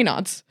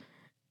Raynaud's.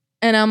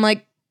 And I'm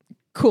like,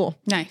 cool.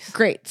 Nice.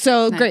 Great.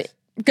 So Nice. great.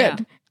 Good.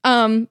 Yeah.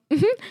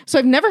 So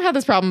I've never had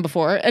this problem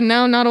before. And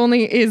now not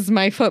only is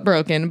my foot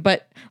broken,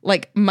 but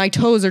like my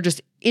toes are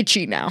just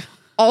itchy now.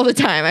 All the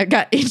time. I've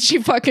got itchy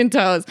fucking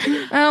toes.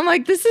 And I'm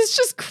like, this is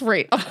just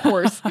great. Of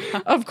course.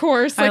 Of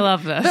course. I Like,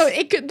 love this. No,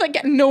 it could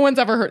like no one's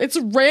ever heard. It's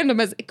random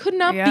as it could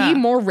not be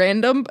more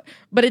random,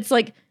 but it's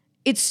like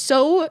it's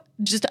so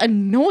just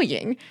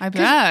annoying. I 'Cause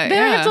bet,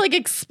 Then I have yeah. to like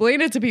explain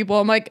it to people.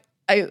 I'm like,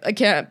 I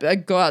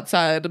can't go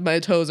outside. My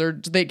toes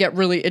they get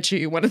really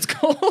itchy when it's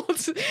cold.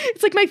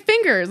 It's like my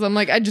fingers. I'm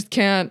like, I just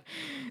can't.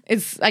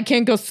 I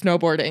can't go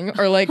snowboarding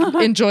or like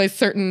enjoy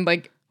certain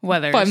like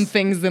Weathers. fun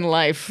things in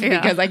life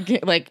because I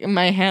can't, like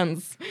my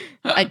hands,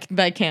 I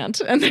can't.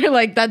 And they're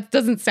like, that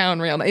doesn't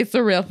sound real. It's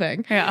a real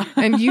thing. Yeah.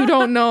 And you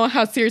don't know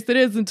how serious it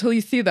is until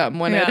you see them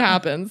when it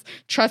happens.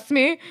 Trust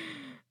me,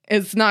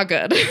 it's not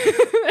good.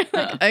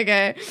 Like,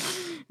 okay.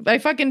 I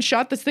fucking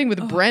shot this thing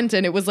with Brent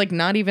and it was like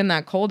not even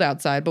that cold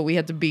outside, but we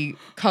had to be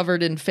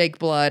covered in fake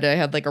blood. I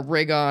had like a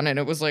rig on and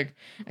it was like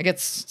I get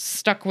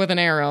stuck with an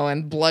arrow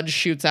and blood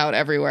shoots out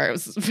everywhere. It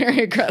was very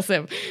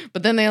aggressive.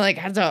 But then they like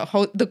had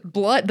to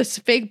this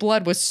fake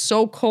blood was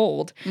so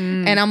cold.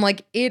 And I'm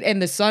like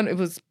and the sun, it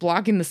was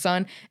blocking the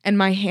sun and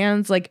my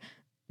hands like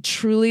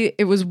truly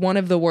it was one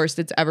of the worst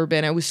it's ever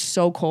been. It was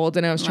so cold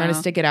and I was trying to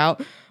stick it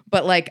out.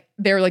 But like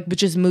they're like, but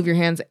just move your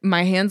hands.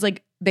 My hands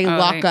like they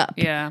lock up.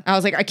 Yeah. I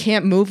was like, I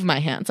can't move my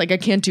hands. Like I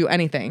can't do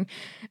anything.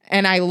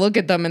 And I look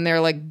at them and they're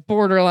like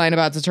borderline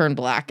about to turn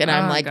black. And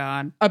I'm like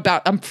God.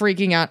 I'm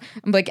freaking out.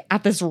 I'm like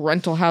at this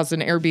rental house in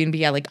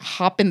Airbnb. I like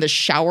hop in the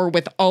shower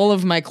with all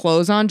of my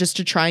clothes on just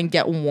to try and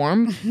get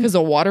warm because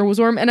the water was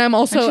warm. And I'm You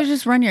also should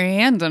just run your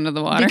hands under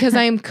the water. because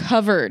I am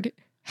covered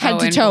head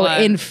to in toe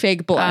blood. in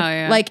fake blood. Oh,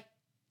 yeah. Like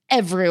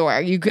everywhere.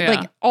 You could Yeah.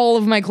 like all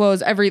of my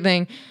clothes,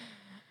 everything.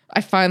 I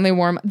finally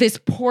warm this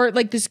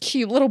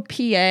cute little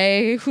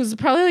PA who's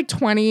probably like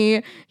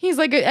 20. He's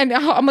like, and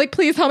I'm like,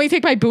 please help me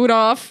take my boot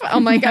off.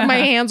 I'm like, my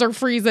hands are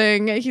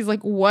freezing. He's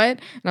like, what?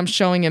 And I'm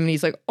showing him and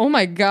he's like, oh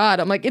my God.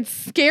 I'm like, it's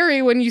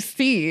scary when you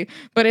see,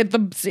 but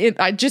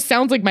it just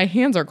sounds like my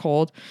hands are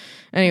cold.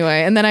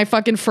 Anyway, and then I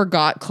fucking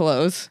forgot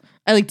clothes.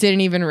 I like didn't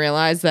even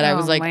realize that I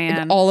was like,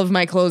 man. all of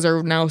my clothes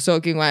are now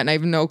soaking wet and I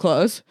have no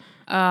clothes.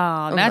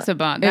 Oh, that's a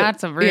bump.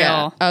 That's a real.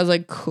 Yeah. I was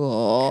like,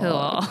 cool.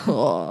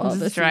 Let's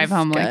This drive is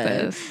home like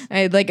good. this. I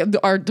had like the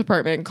art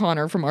department,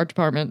 Connor from art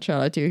department,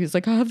 shout out to you. He's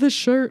like, I have this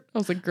shirt. I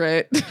was like,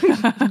 great.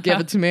 Give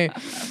it to me.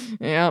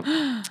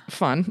 Yeah.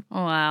 Fun.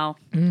 Wow.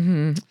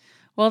 Mm-hmm.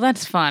 Well,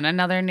 that's fun.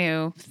 Another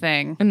new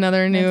thing.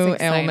 Another new That's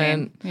exciting.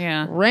 ailment.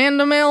 Yeah.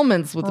 Random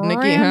ailments with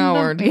Nikki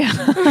Howard.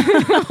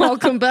 Yeah.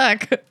 Welcome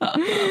back.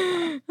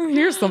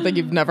 Here's something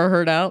you've never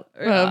heard out.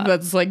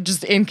 That's like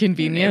just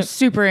inconvenient.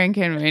 Super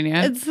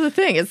inconvenient. It's the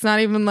thing. It's not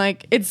even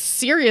like it's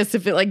serious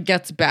if it like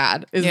gets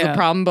bad is the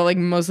problem. But like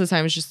most of the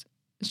time, it's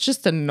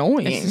just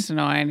annoying. It's just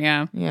annoying.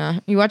 Yeah. Yeah.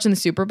 You watching the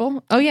Super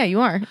Bowl? Oh yeah, you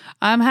are.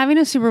 I'm having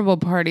a Super Bowl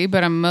party,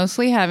 but I'm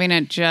mostly having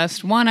it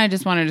I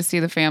just wanted to see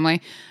the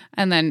family.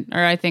 And then,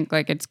 or I think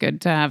like it's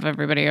good to have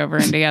everybody over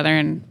and together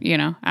and,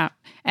 out.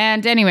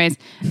 And anyways,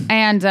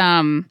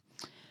 and,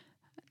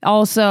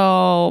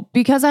 also,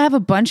 because I have a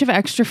bunch of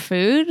extra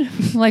food,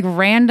 like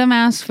random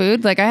ass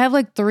food, like I have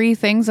like 3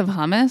 things of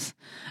hummus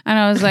and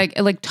I was like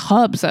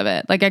tubs of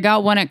it. Like I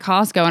got one at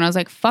Costco and I was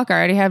like, fuck, I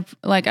already have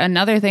like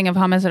another thing of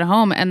hummus at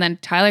home. And then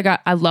Tyler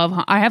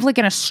I have like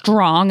a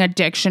strong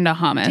addiction to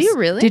hummus. Do you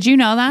really? Did you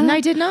know that? No, I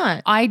did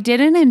not. I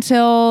didn't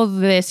until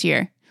this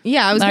year.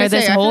 Yeah, I was Or going to say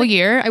this I feel whole like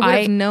year. I would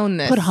have known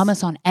this. Put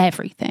hummus on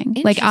everything.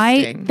 Like I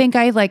Interesting. think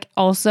I like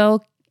also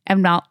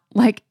am not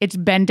like it's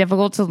been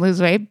difficult to lose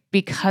weight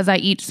because I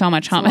eat so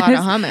much hummus. a lot of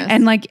hummus.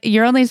 And like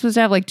you're only supposed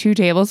to have like 2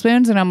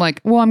 tablespoons and I'm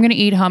like, well, I'm gonna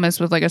eat hummus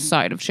with like a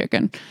side of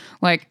chicken.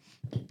 Like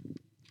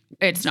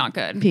it's not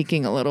good.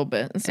 Peeking a little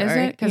bit. Sorry. Is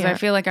it? Because Yeah. I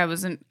feel like I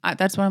wasn't.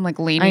 That's why I'm like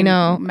leaning. I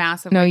know.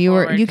 Massively. No, you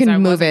were. forward You 'cause I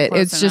can move wasn't it.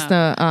 close It's just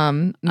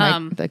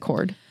enough. the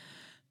cord.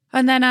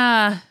 And then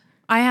I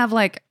have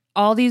like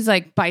all these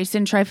like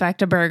bison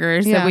trifecta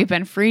burgers Yeah. that we've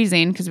been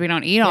freezing because we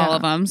don't eat all Yeah.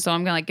 of them. So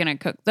I'm gonna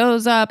cook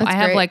those up. That's I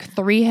have great. like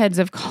 3 heads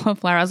of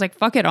cauliflower. I was like,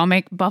 fuck it, I'll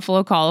make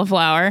buffalo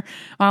cauliflower.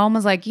 My mom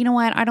was like, you know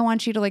what? I don't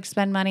want you to like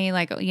spend money.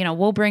 Like,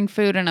 we'll bring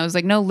food. And I was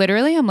like, no,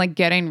 literally, I'm like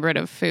getting rid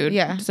of food.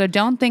 Yeah. So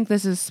don't think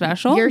this is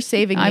special. You're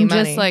saving me I'm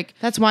money. just like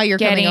That's why you're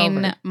coming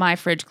getting over. my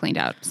fridge cleaned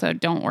out. So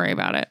don't worry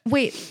about it.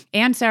 Wait,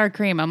 And sour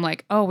cream. I'm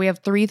like, oh, we have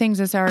 3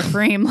 things of sour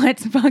cream.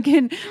 Let's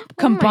fucking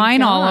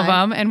combine all of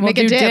God. them and we'll Make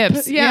a do dip.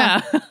 dips.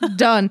 Yeah.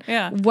 Done.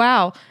 Yeah.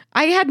 Wow.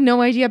 I had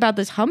no idea about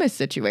this hummus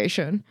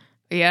situation.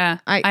 Yeah.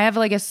 I- I have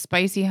like a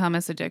spicy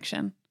hummus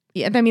addiction.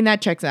 Yeah, I mean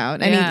that checks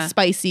out. Any Yeah.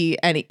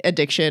 spicy any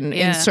addiction,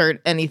 Yeah.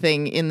 insert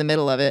anything in the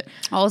middle of it.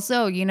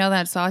 Also,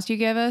 that sauce you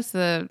gave us,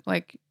 the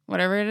like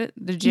whatever it is,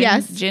 the gin,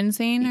 Yes.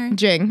 ginseng or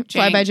Jing.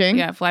 Fly by Jing.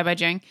 Yeah, fly by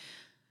Jing.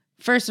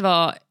 First of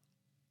all,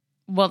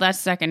 well, that's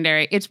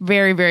secondary. It's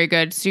very, very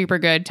good, super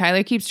good.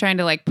 Tyler keeps trying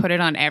to like put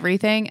it on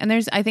everything, and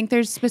I think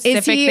there's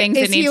specific things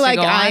is it needs he like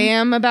to go I on.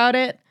 am about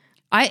it?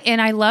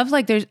 I love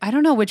like I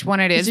don't know which one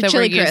it is It's a that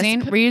we're chili crisp.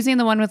 using. We're using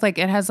the one with like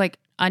it has like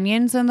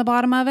onions in the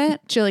bottom of it.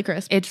 Chili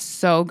crisp. It's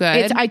so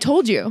good. I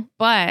told you.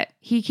 But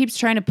he keeps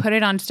trying to put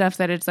it on stuff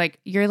that it's like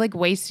you're like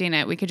wasting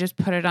it. We could just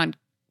put it on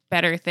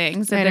better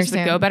things that this would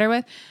understand. go better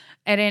with.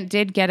 And it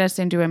did get us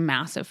into a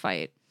massive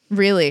fight.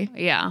 Really?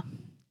 Yeah.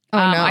 Oh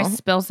no. I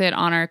spills it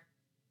on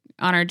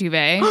our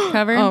duvet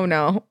cover. Oh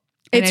no.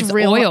 And It's it's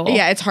real. oil.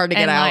 Yeah, it's hard to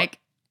get and out. like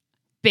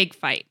big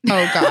fight.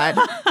 Oh God.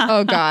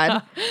 Oh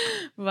God.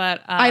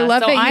 But I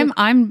love so that you-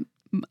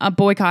 I'm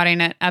boycotting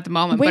it at the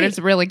moment, Wait, but it's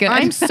really good.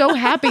 I'm so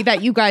happy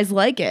that you guys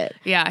like it.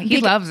 Yeah, he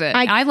Beca- loves it.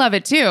 I love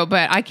it too,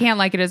 but I can't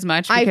like it as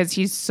much because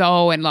he's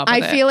so in love with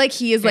it. I feel like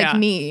he is like Yeah.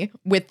 me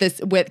with this,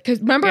 because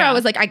remember Yeah. I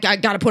was like, I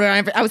gotta put it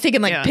on. I was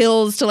taking like Yeah.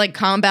 pills to like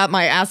combat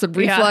my acid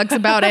Yeah. reflux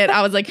about it.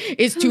 I was like,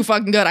 it's too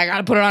fucking good. I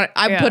gotta put it on.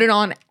 I Yeah. put it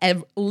on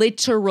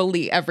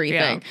literally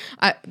everything.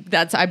 I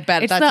bet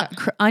it's that's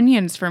the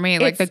onions for me,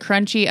 like the It's-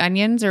 crunchy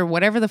onions or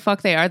whatever the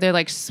fuck they are. They're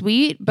like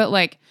sweet, but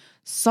like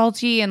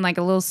salty and like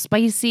a little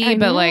spicy, I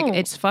but like know.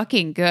 it's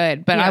fucking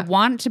good. But Yeah. I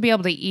want to be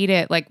able to eat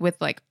it like with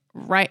like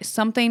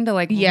something to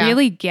like Yeah.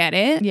 really get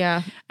it.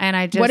 yeah. And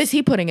I just What is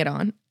he putting it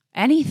on?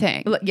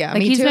 anything. Yeah, like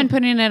me he's too. been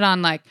putting it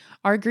on like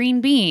our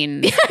green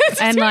beans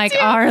and me like too.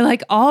 our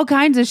like all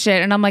kinds of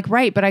shit. And I'm like,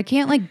 right, but I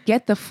can't like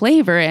get the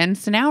flavor in.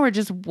 So now we're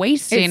just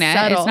wasting It's it.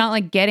 subtle. It's not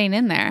like getting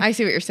in there. I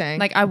see what you're saying.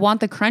 like I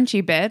want the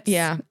crunchy bits.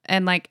 Yeah.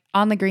 And like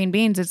on the green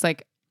beans, it's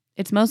like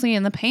it's mostly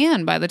in the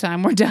pan by the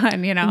time we're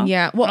done, you know?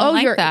 yeah. Well, I don't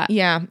like you're that.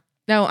 Yeah.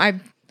 No,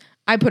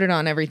 I put it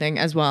on everything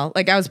as well.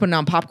 Like I was putting it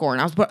on popcorn.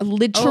 I was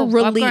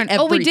literally popcorn. everything.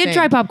 Oh, we did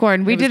try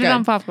popcorn. We It was did it good.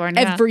 on popcorn.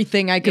 Yeah.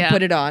 Everything I could Yeah.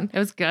 put it on. It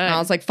was good. I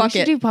was like, fuck we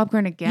it. should do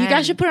popcorn again. You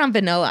guys should put it on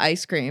vanilla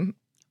ice cream.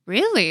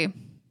 Really?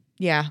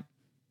 Yeah.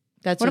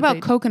 That's What about they-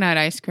 coconut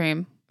ice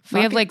cream? Fuck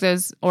We have it. like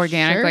those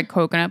organic Sure. like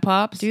coconut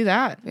pops. do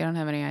that? We don't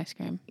have any ice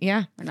cream.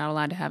 Yeah. We're not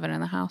allowed to have it in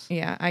the house.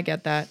 Yeah, I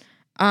get that.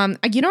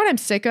 You know what I'm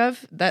sick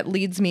of? That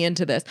leads me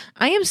into this.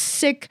 I am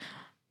sick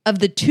of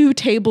the 2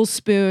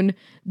 tablespoon.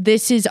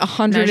 This is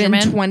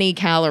 120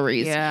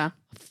 calories. Yeah.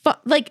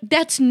 Like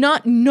that's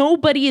not.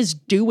 Nobody is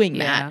doing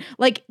that. Yeah.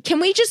 Like, can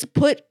we just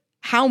put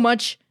how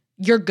much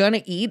you're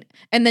gonna eat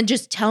and then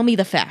just tell me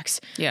the facts?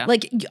 Yeah.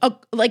 Like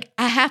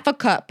a half a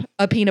cup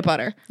of peanut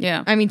butter.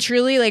 Yeah. I mean,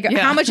 truly, like Yeah.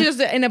 how much is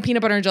in a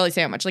peanut butter and jelly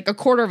sandwich? Like a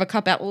quarter of a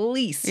cup at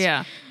least.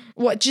 Yeah.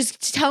 What?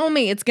 Just tell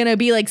me it's gonna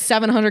be like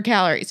 700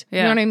 calories. You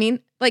Yeah. know what I mean?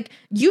 Like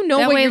you know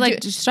That what way, you're like, doing.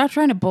 just stop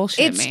trying to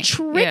bullshit It's me.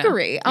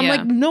 trickery. Yeah. I'm Yeah.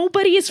 like,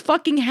 nobody is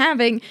fucking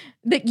having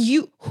that.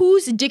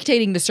 Who's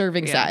dictating the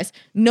serving Yeah. size?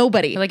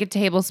 Nobody. like a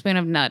tablespoon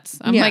of nuts.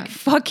 I'm Yeah. like,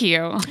 fuck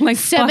you. Like,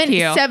 fuck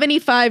you.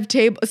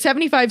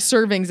 75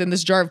 servings in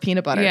this jar of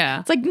peanut butter. Yeah.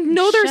 It's like,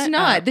 no, there's Shut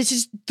not. up. This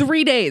is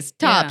 3 days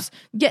tops.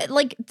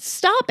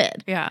 Stop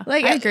it. Yeah.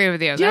 Like, I agree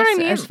with you. Do you know what I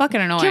mean? It's fucking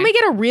annoying. Can we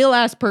get a real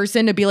ass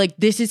person to be like,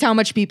 this is how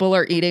much people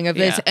are eating of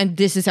this, Yeah. and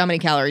this is how many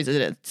calories it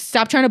is?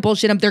 Stop trying to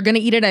bullshit them. They're gonna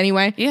eat it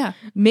anyway. Yeah.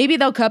 Maybe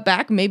they'll cut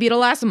back. Maybe it'll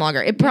last them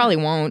longer. It probably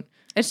won't.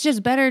 It's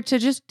just better to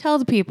just tell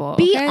the people.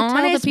 Be okay?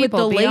 honest tell with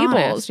the Be labels.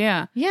 honest.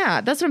 Yeah.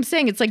 Yeah, that's what I'm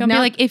saying. It's like Don't now, be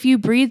like, if you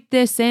breathe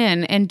this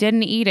in and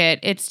didn't eat it,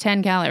 it's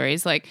 10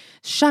 calories. Like,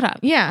 shut up.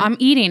 Yeah. I'm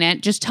eating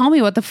it. Just tell me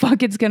what the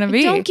fuck it's going to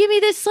be. don't give me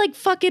this like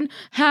fucking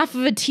half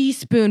of a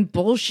teaspoon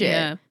bullshit.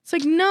 Yeah. It's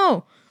like,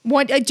 no.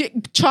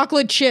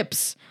 Chocolate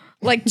chips,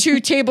 like 2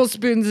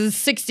 tablespoons is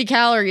 60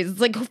 calories. It's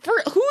like,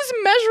 who's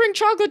measuring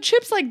chocolate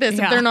chips like this if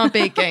Yeah. they're not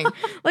baking?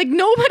 Like,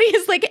 nobody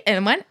is like,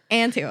 and 1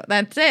 and 2.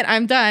 That's it.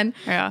 I'm done.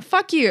 Yeah.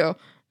 Fuck you.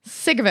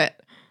 Sick of it.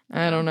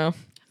 I don't know.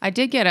 I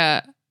did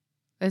get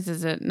this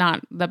is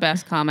not the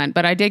best comment,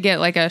 but I did get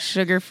like a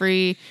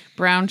sugar-free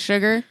brown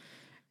sugar.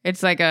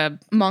 It's like a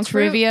Monk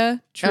fruit? Truvia,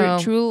 Oh.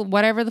 True,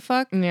 whatever the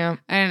fuck. Yeah.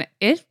 And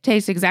it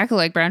tastes exactly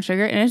like brown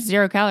sugar and it's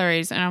 0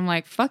 calories. And I'm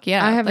like, fuck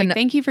yeah. I have like, an-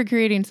 thank you for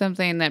creating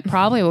something that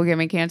probably will give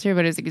me cancer,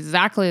 but is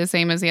exactly the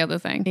same as the other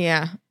thing.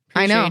 Yeah.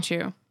 I know. Appreciate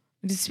you.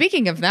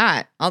 Speaking of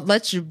that,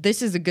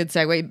 this is a good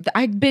segue.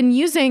 I've been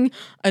using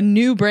a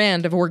new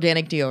brand of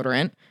organic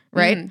deodorant,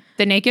 right? Mm.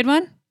 The naked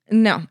one?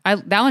 No,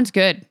 That one's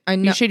good. I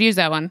know. You should use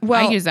that one.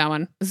 Well- I use that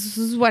one. this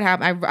is what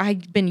happened.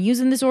 I've been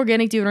using this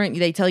organic deodorant.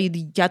 They tell you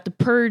you got the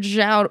purge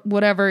out,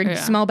 whatever, you Yeah.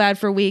 smell bad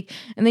for a week,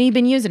 and then you've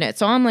been using it.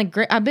 So I'm like,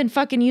 great. I've been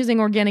fucking using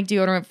organic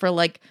deodorant for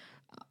like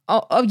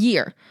a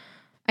year.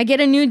 I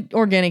get a new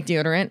organic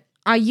deodorant.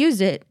 I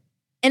use it,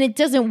 and it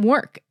doesn't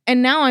work.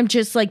 And now I'm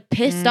just like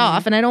pissed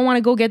off, and I don't want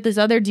to go get this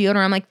other deodorant.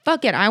 I'm like,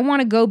 fuck it. I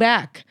want to go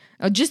back.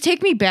 Just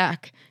take me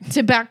back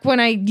to back when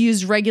I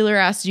used regular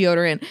ass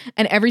deodorant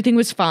and everything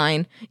was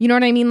fine. You know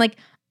what I mean? Like,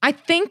 I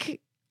think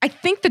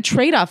the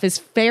trade-off is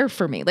fair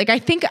for me. Like, I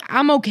think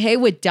I'm okay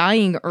with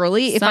dying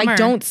early if I Summer.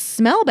 don't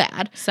smell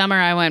bad. Summer,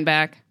 I went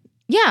back.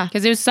 Yeah.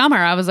 Because it was summer.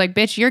 I was like,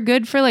 bitch, you're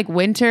good for like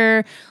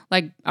winter,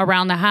 like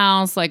around the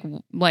house, like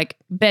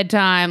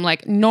bedtime,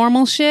 like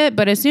normal shit.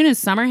 But as soon as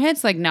summer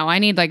hits, like, no, I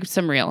need like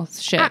some real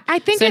shit. I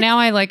think so it's- now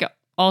I like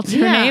alternate,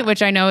 Yeah.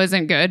 which I know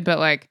isn't good, but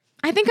like,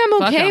 I think I'm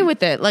Fuck okay 'em.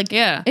 with it. Like,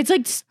 yeah. it's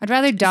like I'd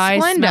rather die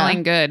Splenda.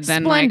 smelling good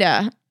than like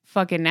Splenda.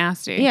 fucking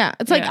nasty. Yeah.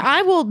 It's like, Yeah.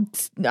 I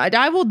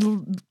will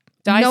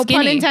Die no pun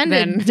skinny,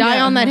 intended. then. Die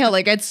Yeah. on that hill.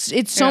 Like it's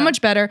so Yeah.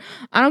 much better.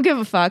 I don't give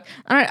a fuck.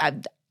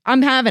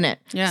 I'm having it.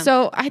 Yeah.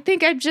 So I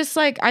think I've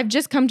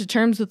just come to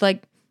terms with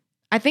like,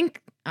 I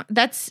think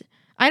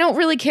I don't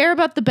really care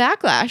about the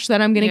backlash that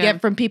I'm going to Yeah.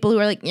 get from people who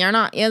are like, you're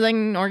not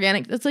using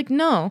organic. It's like,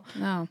 no,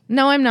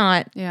 No. I'm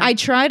not. Yeah. I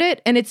tried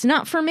it and it's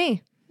not for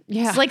me.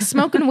 Yeah. It's like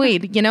smoking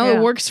weed, you know, Yeah.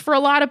 it works for a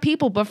lot of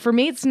people, but for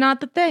me, it's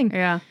not the thing.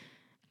 Yeah.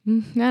 I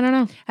don't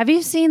know. Have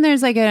you seen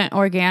there's like an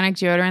organic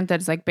deodorant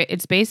that's like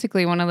it's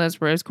basically one of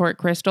those rose quartz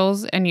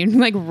crystals and you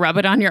like rub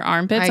it on your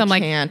armpits? I I'm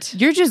like, can't.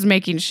 you're just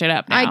making shit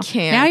up now. I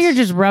can't. Now you're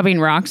just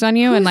rubbing rocks on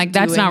you and like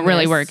that's doing not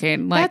really this?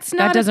 working. Like That's not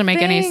that a doesn't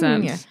make any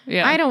thing. sense.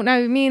 Yeah. I don't know.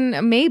 I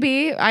mean,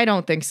 maybe. I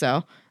don't think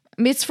so.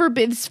 I mean,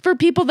 it's for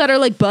people that are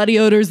like body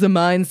odor's the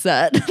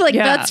mindset. Like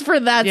Yeah. that's for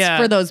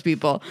those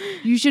people.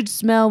 You should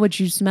smell what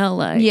you smell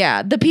like.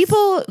 Yeah, the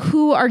people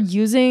who are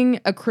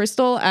using a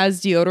crystal as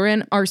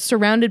deodorant are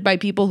surrounded by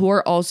people who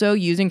are also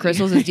using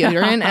crystals as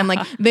deodorant, and like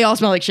they all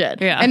smell like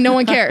shit. Yeah. And no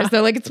one cares.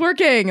 They're like, it's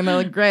working, and they're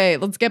like, great,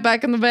 let's get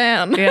back in the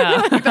van.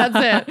 Yeah. Like,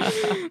 that's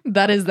it.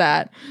 That is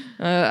that.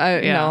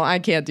 Yeah. No, I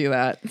can't do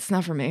that. It's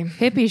not for me.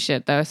 Hippie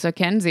shit though. So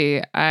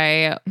Kenzie,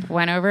 I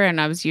went over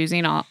and I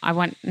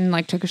went and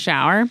like took a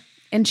shower.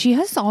 And she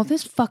has all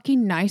this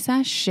fucking nice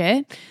ass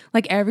shit.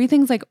 Like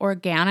everything's like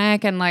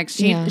organic and like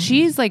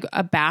she's like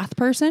a bath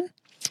person.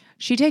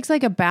 She takes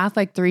like a bath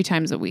like 3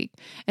 times a week.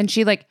 And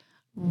she like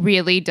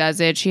really does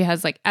it. She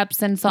has like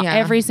Epsom salt,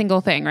 every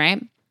single thing,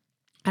 right?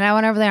 And I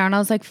went over there and I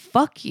was like,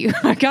 fuck you.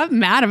 I got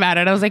mad about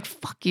it. I was like,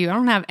 fuck you. I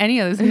don't have any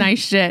of this nice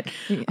shit.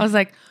 I was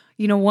like,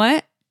 you know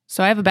what?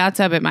 So I have a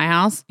bathtub at my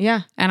house.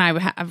 Yeah. And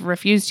I've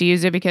refused to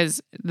use it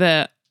because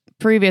the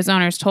previous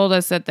owners told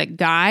us that the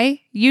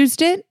guy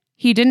used it.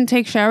 He didn't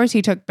take showers.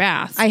 He took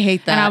baths. I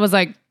hate that. And I was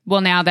like,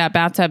 well, now that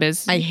bathtub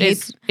is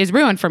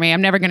ruined for me.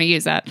 I'm never going to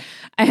use that.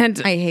 And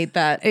I hate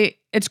that.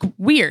 it's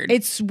weird.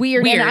 It's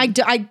weird. And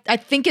I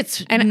think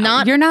it's and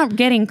not. you're not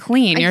getting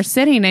clean. You're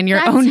sitting in your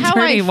That's own how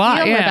dirty I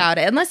water. feel about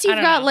it. Unless you've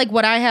don't got know. like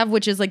what I have,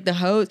 which is like the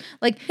hose.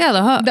 Like Yeah,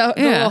 the hose. the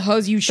little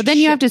hose you But then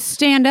you have to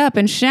stand up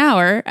and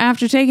shower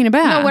after taking a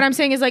bath. No, what I'm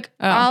saying is like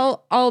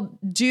Oh. I'll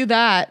do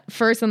that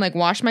first and like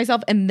wash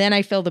myself and then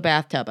I fill the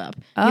bathtub up.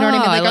 You know what I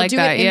mean? Oh, I I'll like do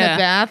that, it in yeah. the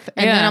bath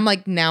and then Yeah. I'm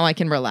like, now I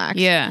can relax.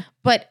 Yeah.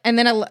 But and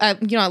then I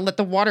let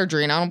the water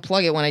drain. I don't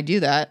plug it when I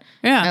do that.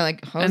 Yeah. I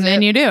like hose And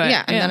then you do it.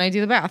 Yeah, and Yeah. then I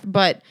do the bath.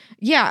 But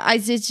yeah,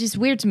 it's just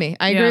weird to me.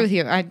 I agree Yeah. with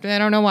you. I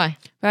don't know why.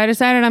 But I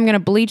decided I'm going to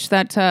bleach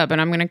that tub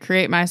and I'm going to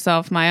create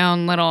myself my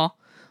own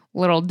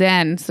little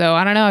den. So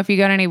I don't know if you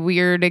got any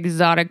weird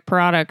exotic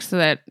products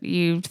that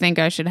you think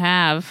I should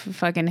have.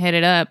 Fucking hit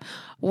it up.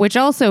 Which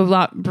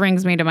also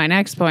brings me to my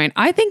next point.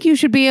 I think you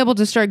should be able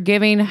to start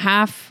giving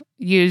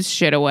half-used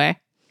shit away.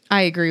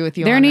 I agree with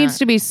you. There on needs that.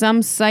 to be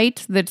some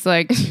site that's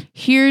like,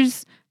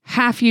 here's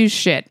half-used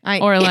shit,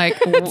 or like,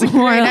 That's a or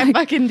great like,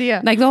 fucking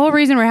deal. like the whole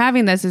reason we're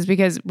having this is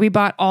because we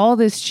bought all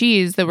this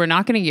cheese that we're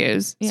not going to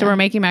use. So we're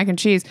making mac and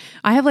cheese.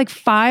 I have like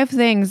 5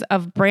 things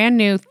of brand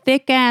new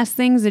thick ass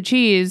things of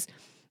cheese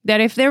that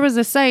if there was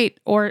a site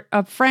or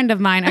a friend of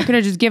mine, I could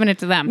have just given it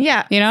to them.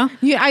 Yeah. You know?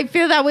 Yeah, I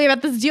feel that way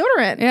about this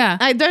deodorant. Yeah.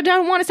 I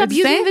don't want to stop It's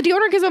using same. the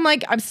deodorant because I'm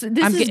like, this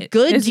is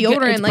good it's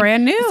deodorant. It's like,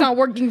 brand new. It's not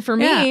working for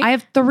me. Yeah, I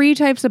have 3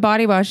 types of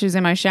body washes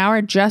in my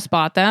shower. Just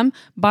bought them.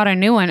 Bought a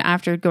new one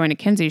after going to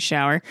Kenzie's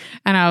shower.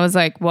 And I was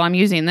like, well, I'm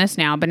using this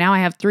now. But now I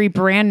have 3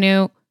 brand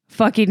new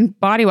fucking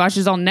body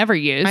washes I'll never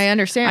use. I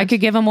understand. I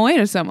could give them away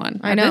to someone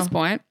I at know. this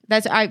point.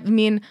 I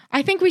mean,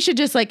 I think we should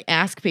just like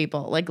ask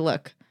people, like,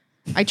 look,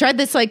 I tried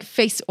this like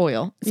face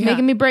oil. It's Yeah.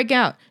 making me break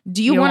out.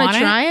 Do you, You want want to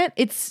it? try it?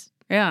 It's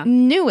Yeah.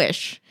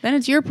 newish. Then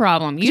it's your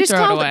problem. You Just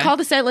throw it away. call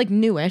the site like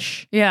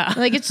newish. Yeah.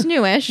 Like it's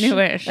newish.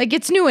 Newish. Like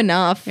it's new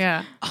enough.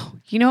 Yeah. Oh,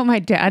 you know what my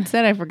dad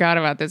said? I forgot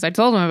about this. I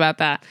told him about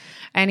that.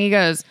 And he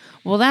goes,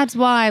 well, that's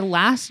why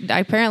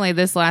apparently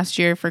this last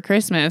year for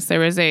Christmas,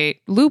 there was a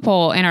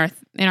loophole in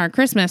our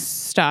Christmas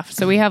stuff.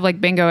 So we have like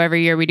bingo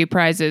every year. We do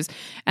prizes.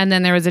 And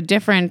then there was a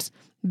different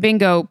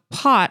bingo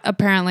pot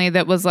apparently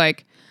that was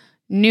like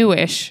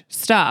newish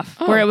stuff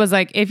where it was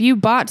like, if you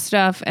bought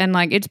stuff and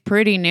like it's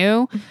pretty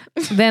new,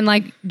 then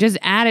like just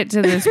add it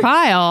to this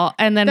pile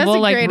and then That's we'll a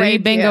like great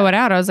re-bingo idea. it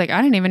out. I was like,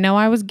 I didn't even know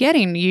I was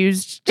getting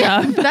used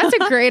stuff. That's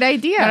a great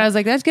idea. And I was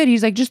like, that's good.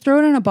 He's like, just throw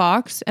it in a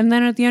box. And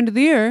then at the end of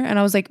the year, and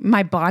I was like,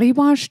 my body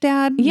wash,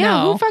 Dad?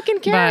 yeah, No. who fucking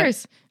But,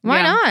 cares? Why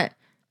yeah. not?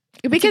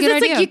 Because good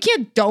it's like idea. you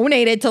can't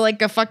donate it to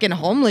like a fucking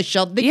homeless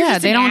shelter. You're Yeah,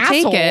 just they an don't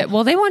take asshole. it.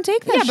 Well, they won't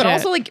take that Yeah, shit. but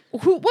also like,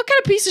 what kind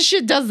of piece of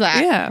shit does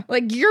that? Yeah.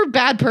 like you're a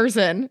bad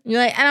person.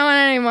 You're like, I don't want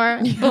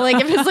it anymore. But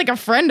like, if it's like a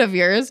friend of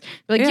yours,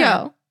 you're like,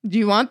 Yeah. yo, do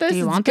you want this? Do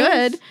you It's want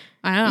good. this?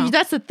 I know.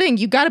 That's the thing.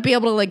 You got to be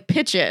able to like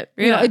pitch it.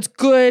 You know, Yeah. it's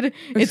good.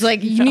 It's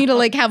like you need to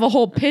like have a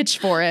whole pitch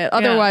for it.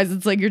 Otherwise,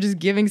 it's like you're just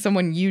giving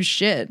someone used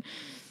shit.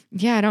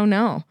 Yeah, I don't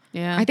know.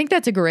 Yeah. I think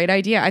that's a great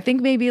idea. I think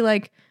maybe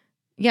like,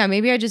 yeah,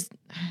 maybe I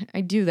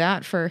do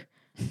that for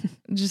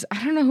just,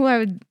 I don't know who I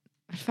would,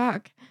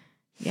 fuck.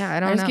 Yeah, I I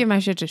don't just know. give my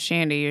shit to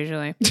Shandy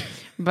usually.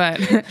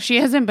 But she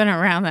hasn't been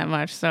around that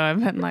much. So I've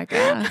been like,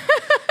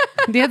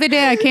 The other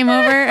day I came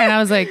over and I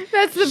was like,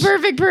 That's the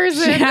perfect she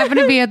person. happened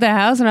to be at the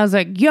house and I was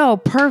like, yo,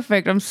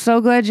 perfect. I'm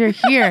so glad you're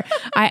here.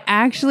 I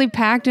actually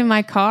packed in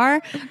my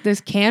car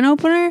this can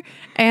opener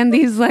and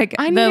these like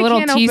I need the a little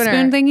can teaspoon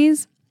opener.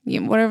 thingies.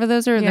 Whatever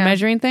those are, the Yeah.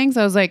 measuring things.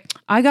 I was like,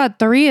 I got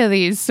 3 of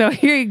these. So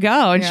here you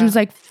go. And she Yeah. was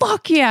like,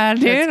 fuck yeah,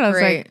 dude. That's I was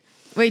great. like,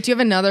 Wait, do you have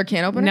another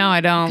can opener? no,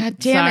 I don't. God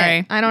damn Sorry.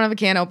 it. I don't have a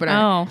can opener.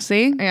 Oh,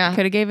 see? Yeah.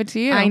 Could have gave it to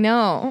you. I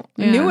know.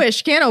 Yeah.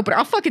 Newish can opener.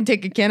 I'll fucking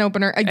take a can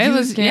opener. It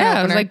was, can yeah, opener.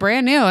 it was like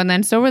brand new. And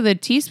then so were the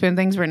teaspoon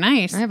things were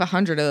nice. I have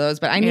 100 of those,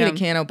 but I need Yeah. a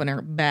can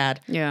opener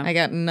bad. Yeah. I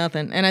got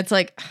nothing. And it's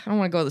like, I don't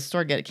want to go to the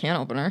store and get a can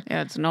opener.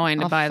 Yeah, it's annoying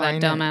to I'll buy that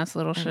find it. dumbass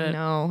little shit.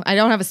 No, I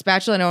don't have a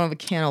spatula. I don't have a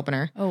can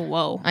opener. Oh,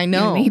 whoa. I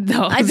know. You need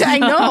those. I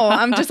know.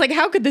 I'm just like,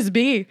 how could this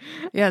be?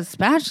 Yeah,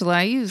 spatula.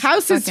 I use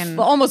House is fucking,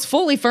 almost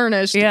fully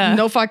furnished. Yeah.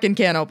 No fucking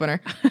can opener.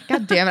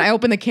 God damn it. I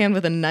opened the can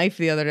with a knife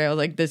the other day. I was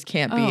like, this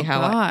can't be Oh,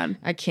 how God.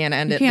 I can't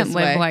end You it can't this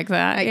live way. like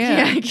that. I Yeah.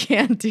 can't, I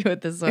can't do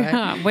it this way.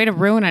 Yeah, way to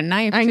ruin a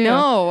knife. I too.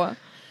 know.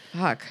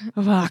 Fuck.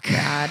 Fuck.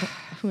 God.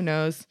 Who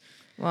knows?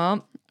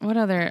 Well, What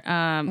other?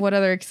 what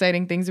other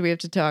exciting things do we have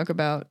to talk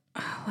about?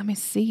 Let me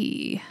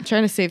see. I'm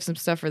trying to save some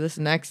stuff for this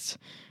next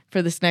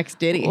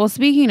ditty. Well,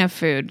 speaking of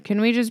food,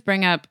 can we just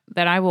bring up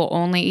that I will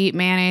only eat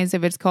mayonnaise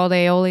if it's called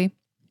aioli?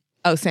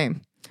 Oh,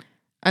 same.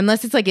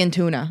 Unless it's like in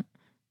tuna.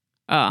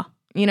 Oh,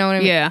 You know what I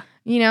mean? yeah.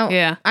 You know,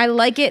 Yeah. I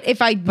like it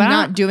if I'm I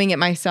not don't- doing it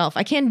myself.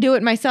 I can't do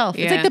it myself.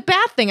 It's Yeah. like the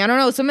bath thing. I don't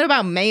know. Something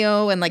about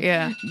mayo and like,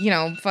 Yeah. you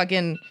know,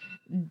 fucking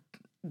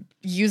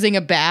using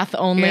a bath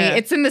only. Yeah.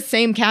 It's in the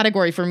same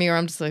category for me where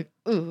I'm just like,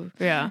 ooh.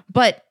 Yeah.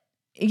 But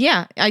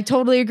yeah, I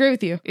totally agree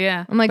with you.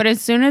 Yeah. I'm like- but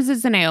as soon as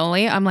it's an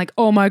aioli, I'm like,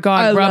 oh my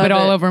God, I rub love it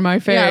all it. over my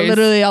face. Yeah,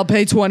 literally, I'll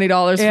pay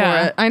 $20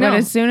 Yeah. for it. I know. But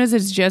as soon as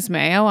it's just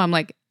mayo, I'm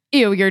like,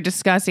 ew, you're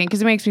disgusting.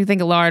 Because it makes me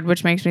think of lard,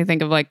 which makes me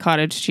think of like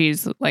cottage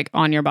cheese, like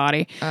on your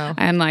body. Oh.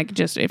 And like,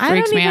 just, it I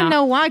freaks don't me even out.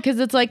 know why, because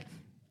it's like,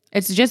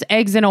 It's just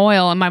eggs and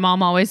oil. And my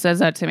mom always says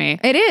that to me.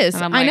 it is.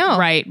 And I'm I like, know.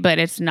 right, but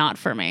it's not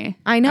for me.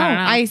 I know. don't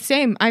I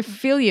same. I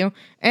feel you.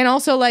 And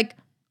also like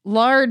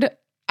lard.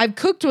 I've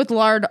cooked with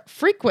lard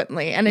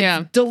frequently, and it's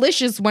Yeah.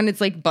 delicious when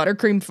it's like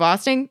buttercream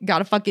frosting.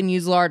 Gotta fucking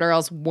use lard, or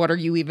else what are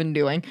you even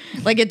doing?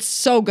 Like it's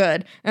so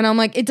good, and I'm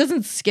like, it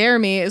doesn't scare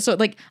me. So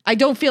like, I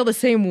don't feel the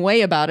same way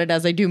about it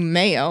as I do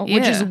mayo,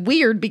 which is Yeah.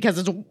 weird because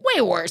it's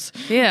way worse.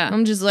 Yeah.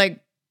 I'm just like,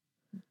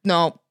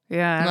 no,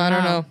 Yeah. I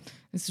don't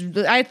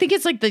know. I think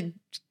it's like the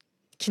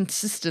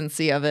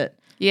consistency of it.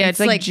 Yeah,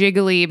 it's like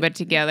jiggly but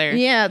together.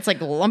 Yeah, it's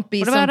like lumpy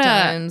What about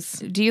sometimes.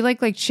 do you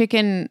like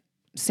chicken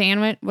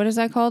sandwich? What is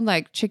that called?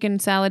 Like chicken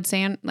salad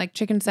like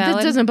chicken That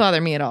salad? doesn't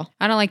bother me at all.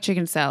 I don't like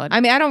chicken salad.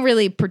 I mean, I don't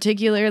really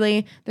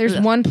particularly. There's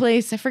one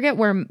place, I forget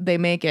where they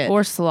make it,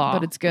 or slaw.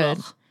 but it's good.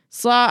 Ugh.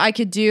 Slaw, I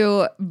could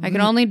do. I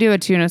can only do a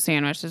tuna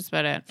sandwich. That's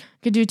about it.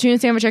 Could do tuna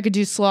sandwich. I could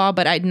do slaw,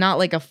 but I'd not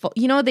like a full.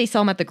 You know what they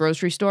sell them at the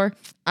grocery store?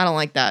 I don't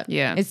like that.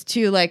 Yeah. it's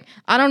too like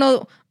I don't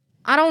know.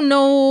 I don't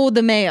know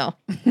the mayo.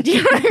 Do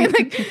you know what I mean?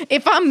 Like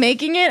if I'm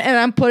making it and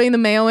I'm putting the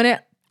mayo in it,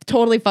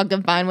 totally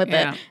fucking fine with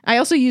Yeah. it. I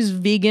also use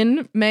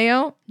vegan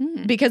mayo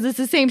because it's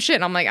the same shit.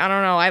 And I'm like, I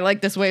don't know. I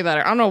like this way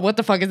better. I don't know what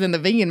the fuck is in the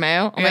vegan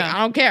mayo. I'm like, Yeah. I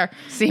don't care.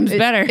 Seems It-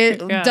 better.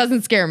 It Yeah.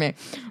 doesn't scare me.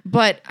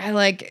 But I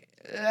like,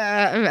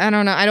 I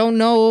don't know. I don't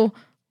know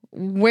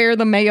where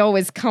the mayo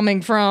is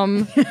coming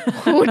from.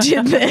 Who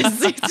did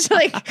this? It's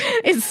like,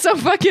 it's so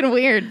fucking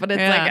weird. But it's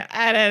Yeah. like,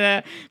 I don't know.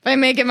 If I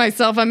make it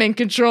myself, I'm in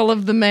control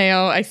of the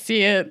mayo. I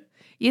see it.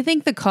 You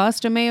think the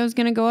cost of mayo is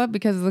going to go up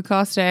because of the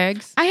cost of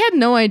eggs? I had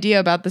no idea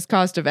about this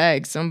cost of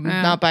eggs. I'm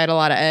not buying a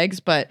lot of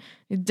eggs, but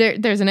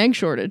there's an egg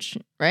shortage,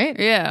 right?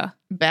 Yeah.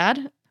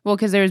 Bad? Well,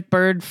 because there's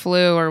bird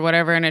flu or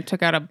whatever, and it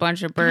took out a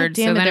bunch of birds.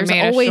 God damn so it, then it there's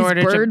made always a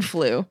shortage bird of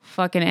flu.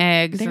 fucking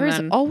eggs. and There's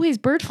then always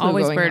bird flu.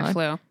 always going bird on.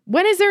 flu.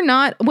 When is there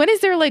not? When is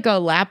there like a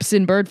lapse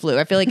in bird flu?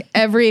 I feel like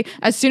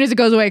as soon as it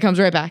goes away, it comes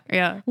right back.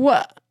 Yeah.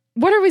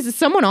 What are we? Is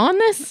someone on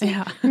this?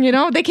 Yeah. You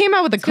know, they came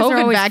out with the 'cause they're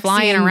COVID always vaccine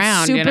flying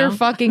around, super you know?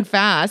 fucking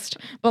fast,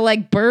 but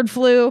like bird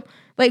flu,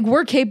 like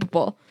we're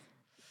capable.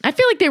 I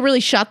feel like they really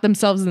shot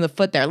themselves in the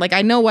foot there. Like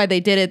I know why they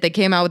did it. They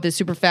came out with this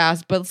super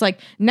fast, but it's like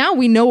now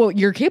we know what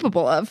you're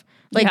capable of.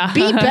 Like Yeah.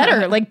 be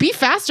better. Like be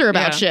faster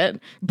about Yeah.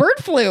 shit. Bird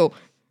flu.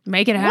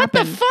 Make it What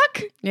happen. the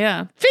fuck?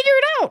 Yeah. Figure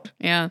it out.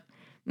 Yeah.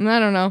 I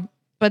don't know.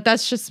 But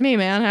that's just me,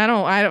 man.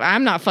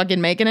 I'm not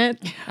fucking making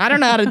it. I don't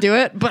know how to do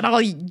it, but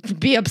I'll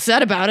be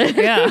upset about it.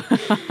 Yeah.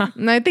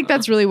 And I think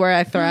that's really where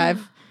I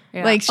thrive.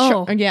 Yeah. Like,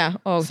 Oh. yeah.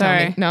 Oh, Sorry.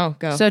 tell me. No,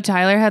 go. So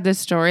Tyler had this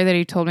story that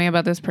he told me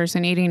about this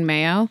person eating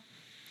mayo.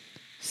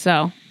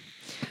 So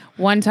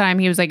one time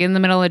he was like in the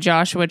middle of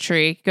Joshua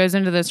Tree, goes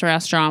into this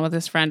restaurant with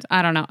his friends.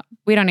 I don't know.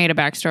 We don't need a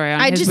backstory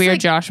on I his just, weird like-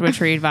 Joshua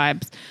Tree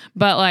vibes.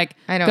 But like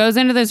I know. goes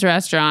into this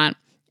restaurant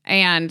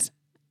and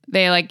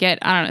they like get,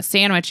 I don't know,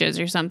 sandwiches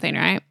or something,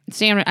 right?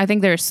 I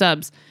think they're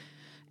subs.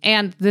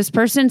 And this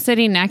person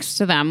sitting next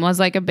to them was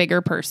like a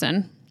bigger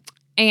person.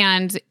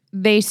 And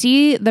they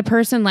see the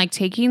person like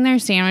taking their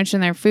sandwich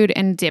and their food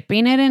and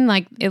dipping it in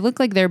like, it looked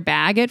like their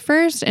bag at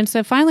first. And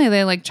so finally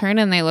they like turn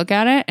and they look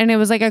at it and it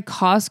was like a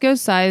Costco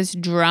sized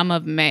drum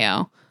of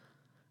mayo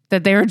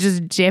that they were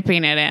just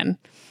dipping it in.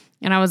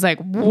 And I was like,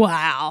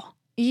 wow.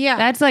 Yeah.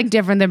 That's like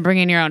different than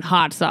bringing your own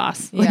hot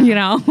sauce, Yeah. you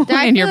know,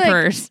 I in feel your like-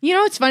 purse. You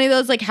know what's funny though?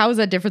 It's like, how is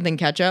that different than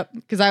ketchup?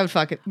 Because I would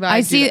fuck it.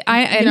 I see,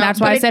 and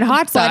that's why I said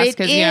hot sauce,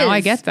 because, you know,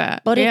 I get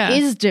that. But Yeah.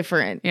 it is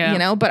different, Yeah. you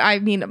know? But I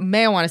mean,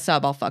 mayo on a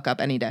sub, I'll fuck up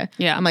any day.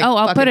 Yeah. I'm like,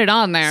 I'll fuck put it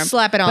on there.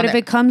 Slap it on But if there.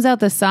 it comes out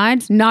the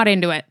sides, not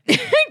into it.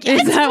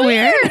 Is that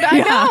weird? I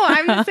know.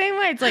 I'm the same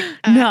way. It's like,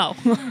 No.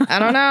 I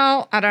don't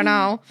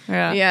know.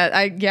 Yeah.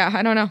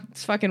 I don't know.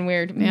 It's fucking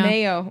weird. Yeah.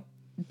 Mayo.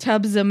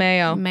 Tubs of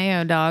mayo.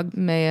 Mayo dog.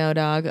 Mayo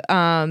dog.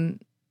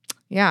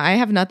 Yeah, I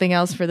have nothing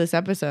else for this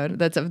episode.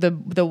 That's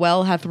the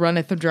well hath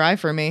runneth dry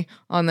for me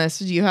on this.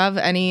 Do you have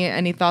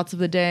any thoughts of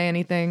the day?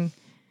 Anything?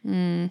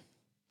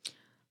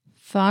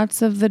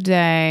 Thoughts of the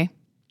day.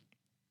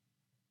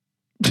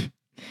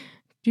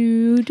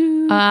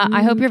 Do.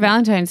 I hope your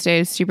Valentine's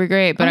Day is super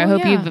great, but I Oh, hope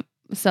yeah. you've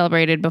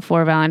celebrated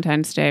before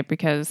Valentine's Day,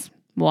 because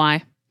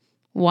why?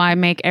 Why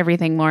make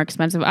everything more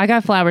expensive? I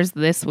got flowers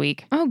this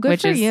week. Oh, good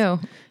which for is, you.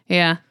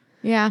 Yeah.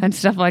 Yeah. And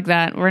stuff like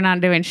that. We're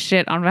not doing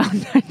shit on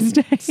Valentine's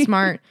Day.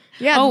 Smart.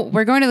 Yeah. Oh,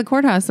 we're going to the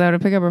courthouse though to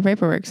pick up our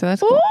paperwork, so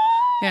that's cool.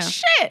 Oh, Yeah.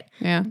 shit.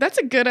 Yeah. That's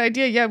a good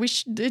idea. Yeah,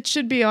 it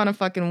should be on a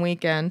fucking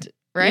weekend,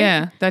 right?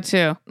 Yeah, that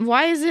too.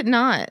 Why is it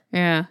not?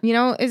 Yeah. You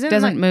know, isn't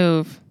Doesn't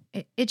move.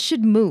 it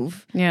should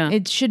move. Yeah.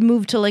 It should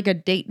move to like a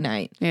date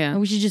night. Yeah.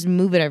 We should just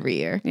move it every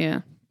year.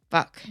 Yeah.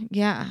 Fuck.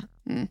 Yeah.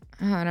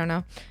 I don't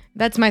know.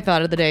 That's my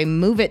thought of the day.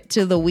 Move it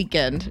to the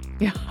weekend.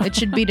 Yeah. It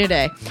should be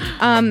today.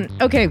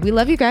 Okay, we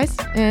love you guys,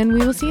 and we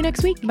will see you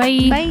next week.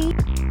 Bye. Bye.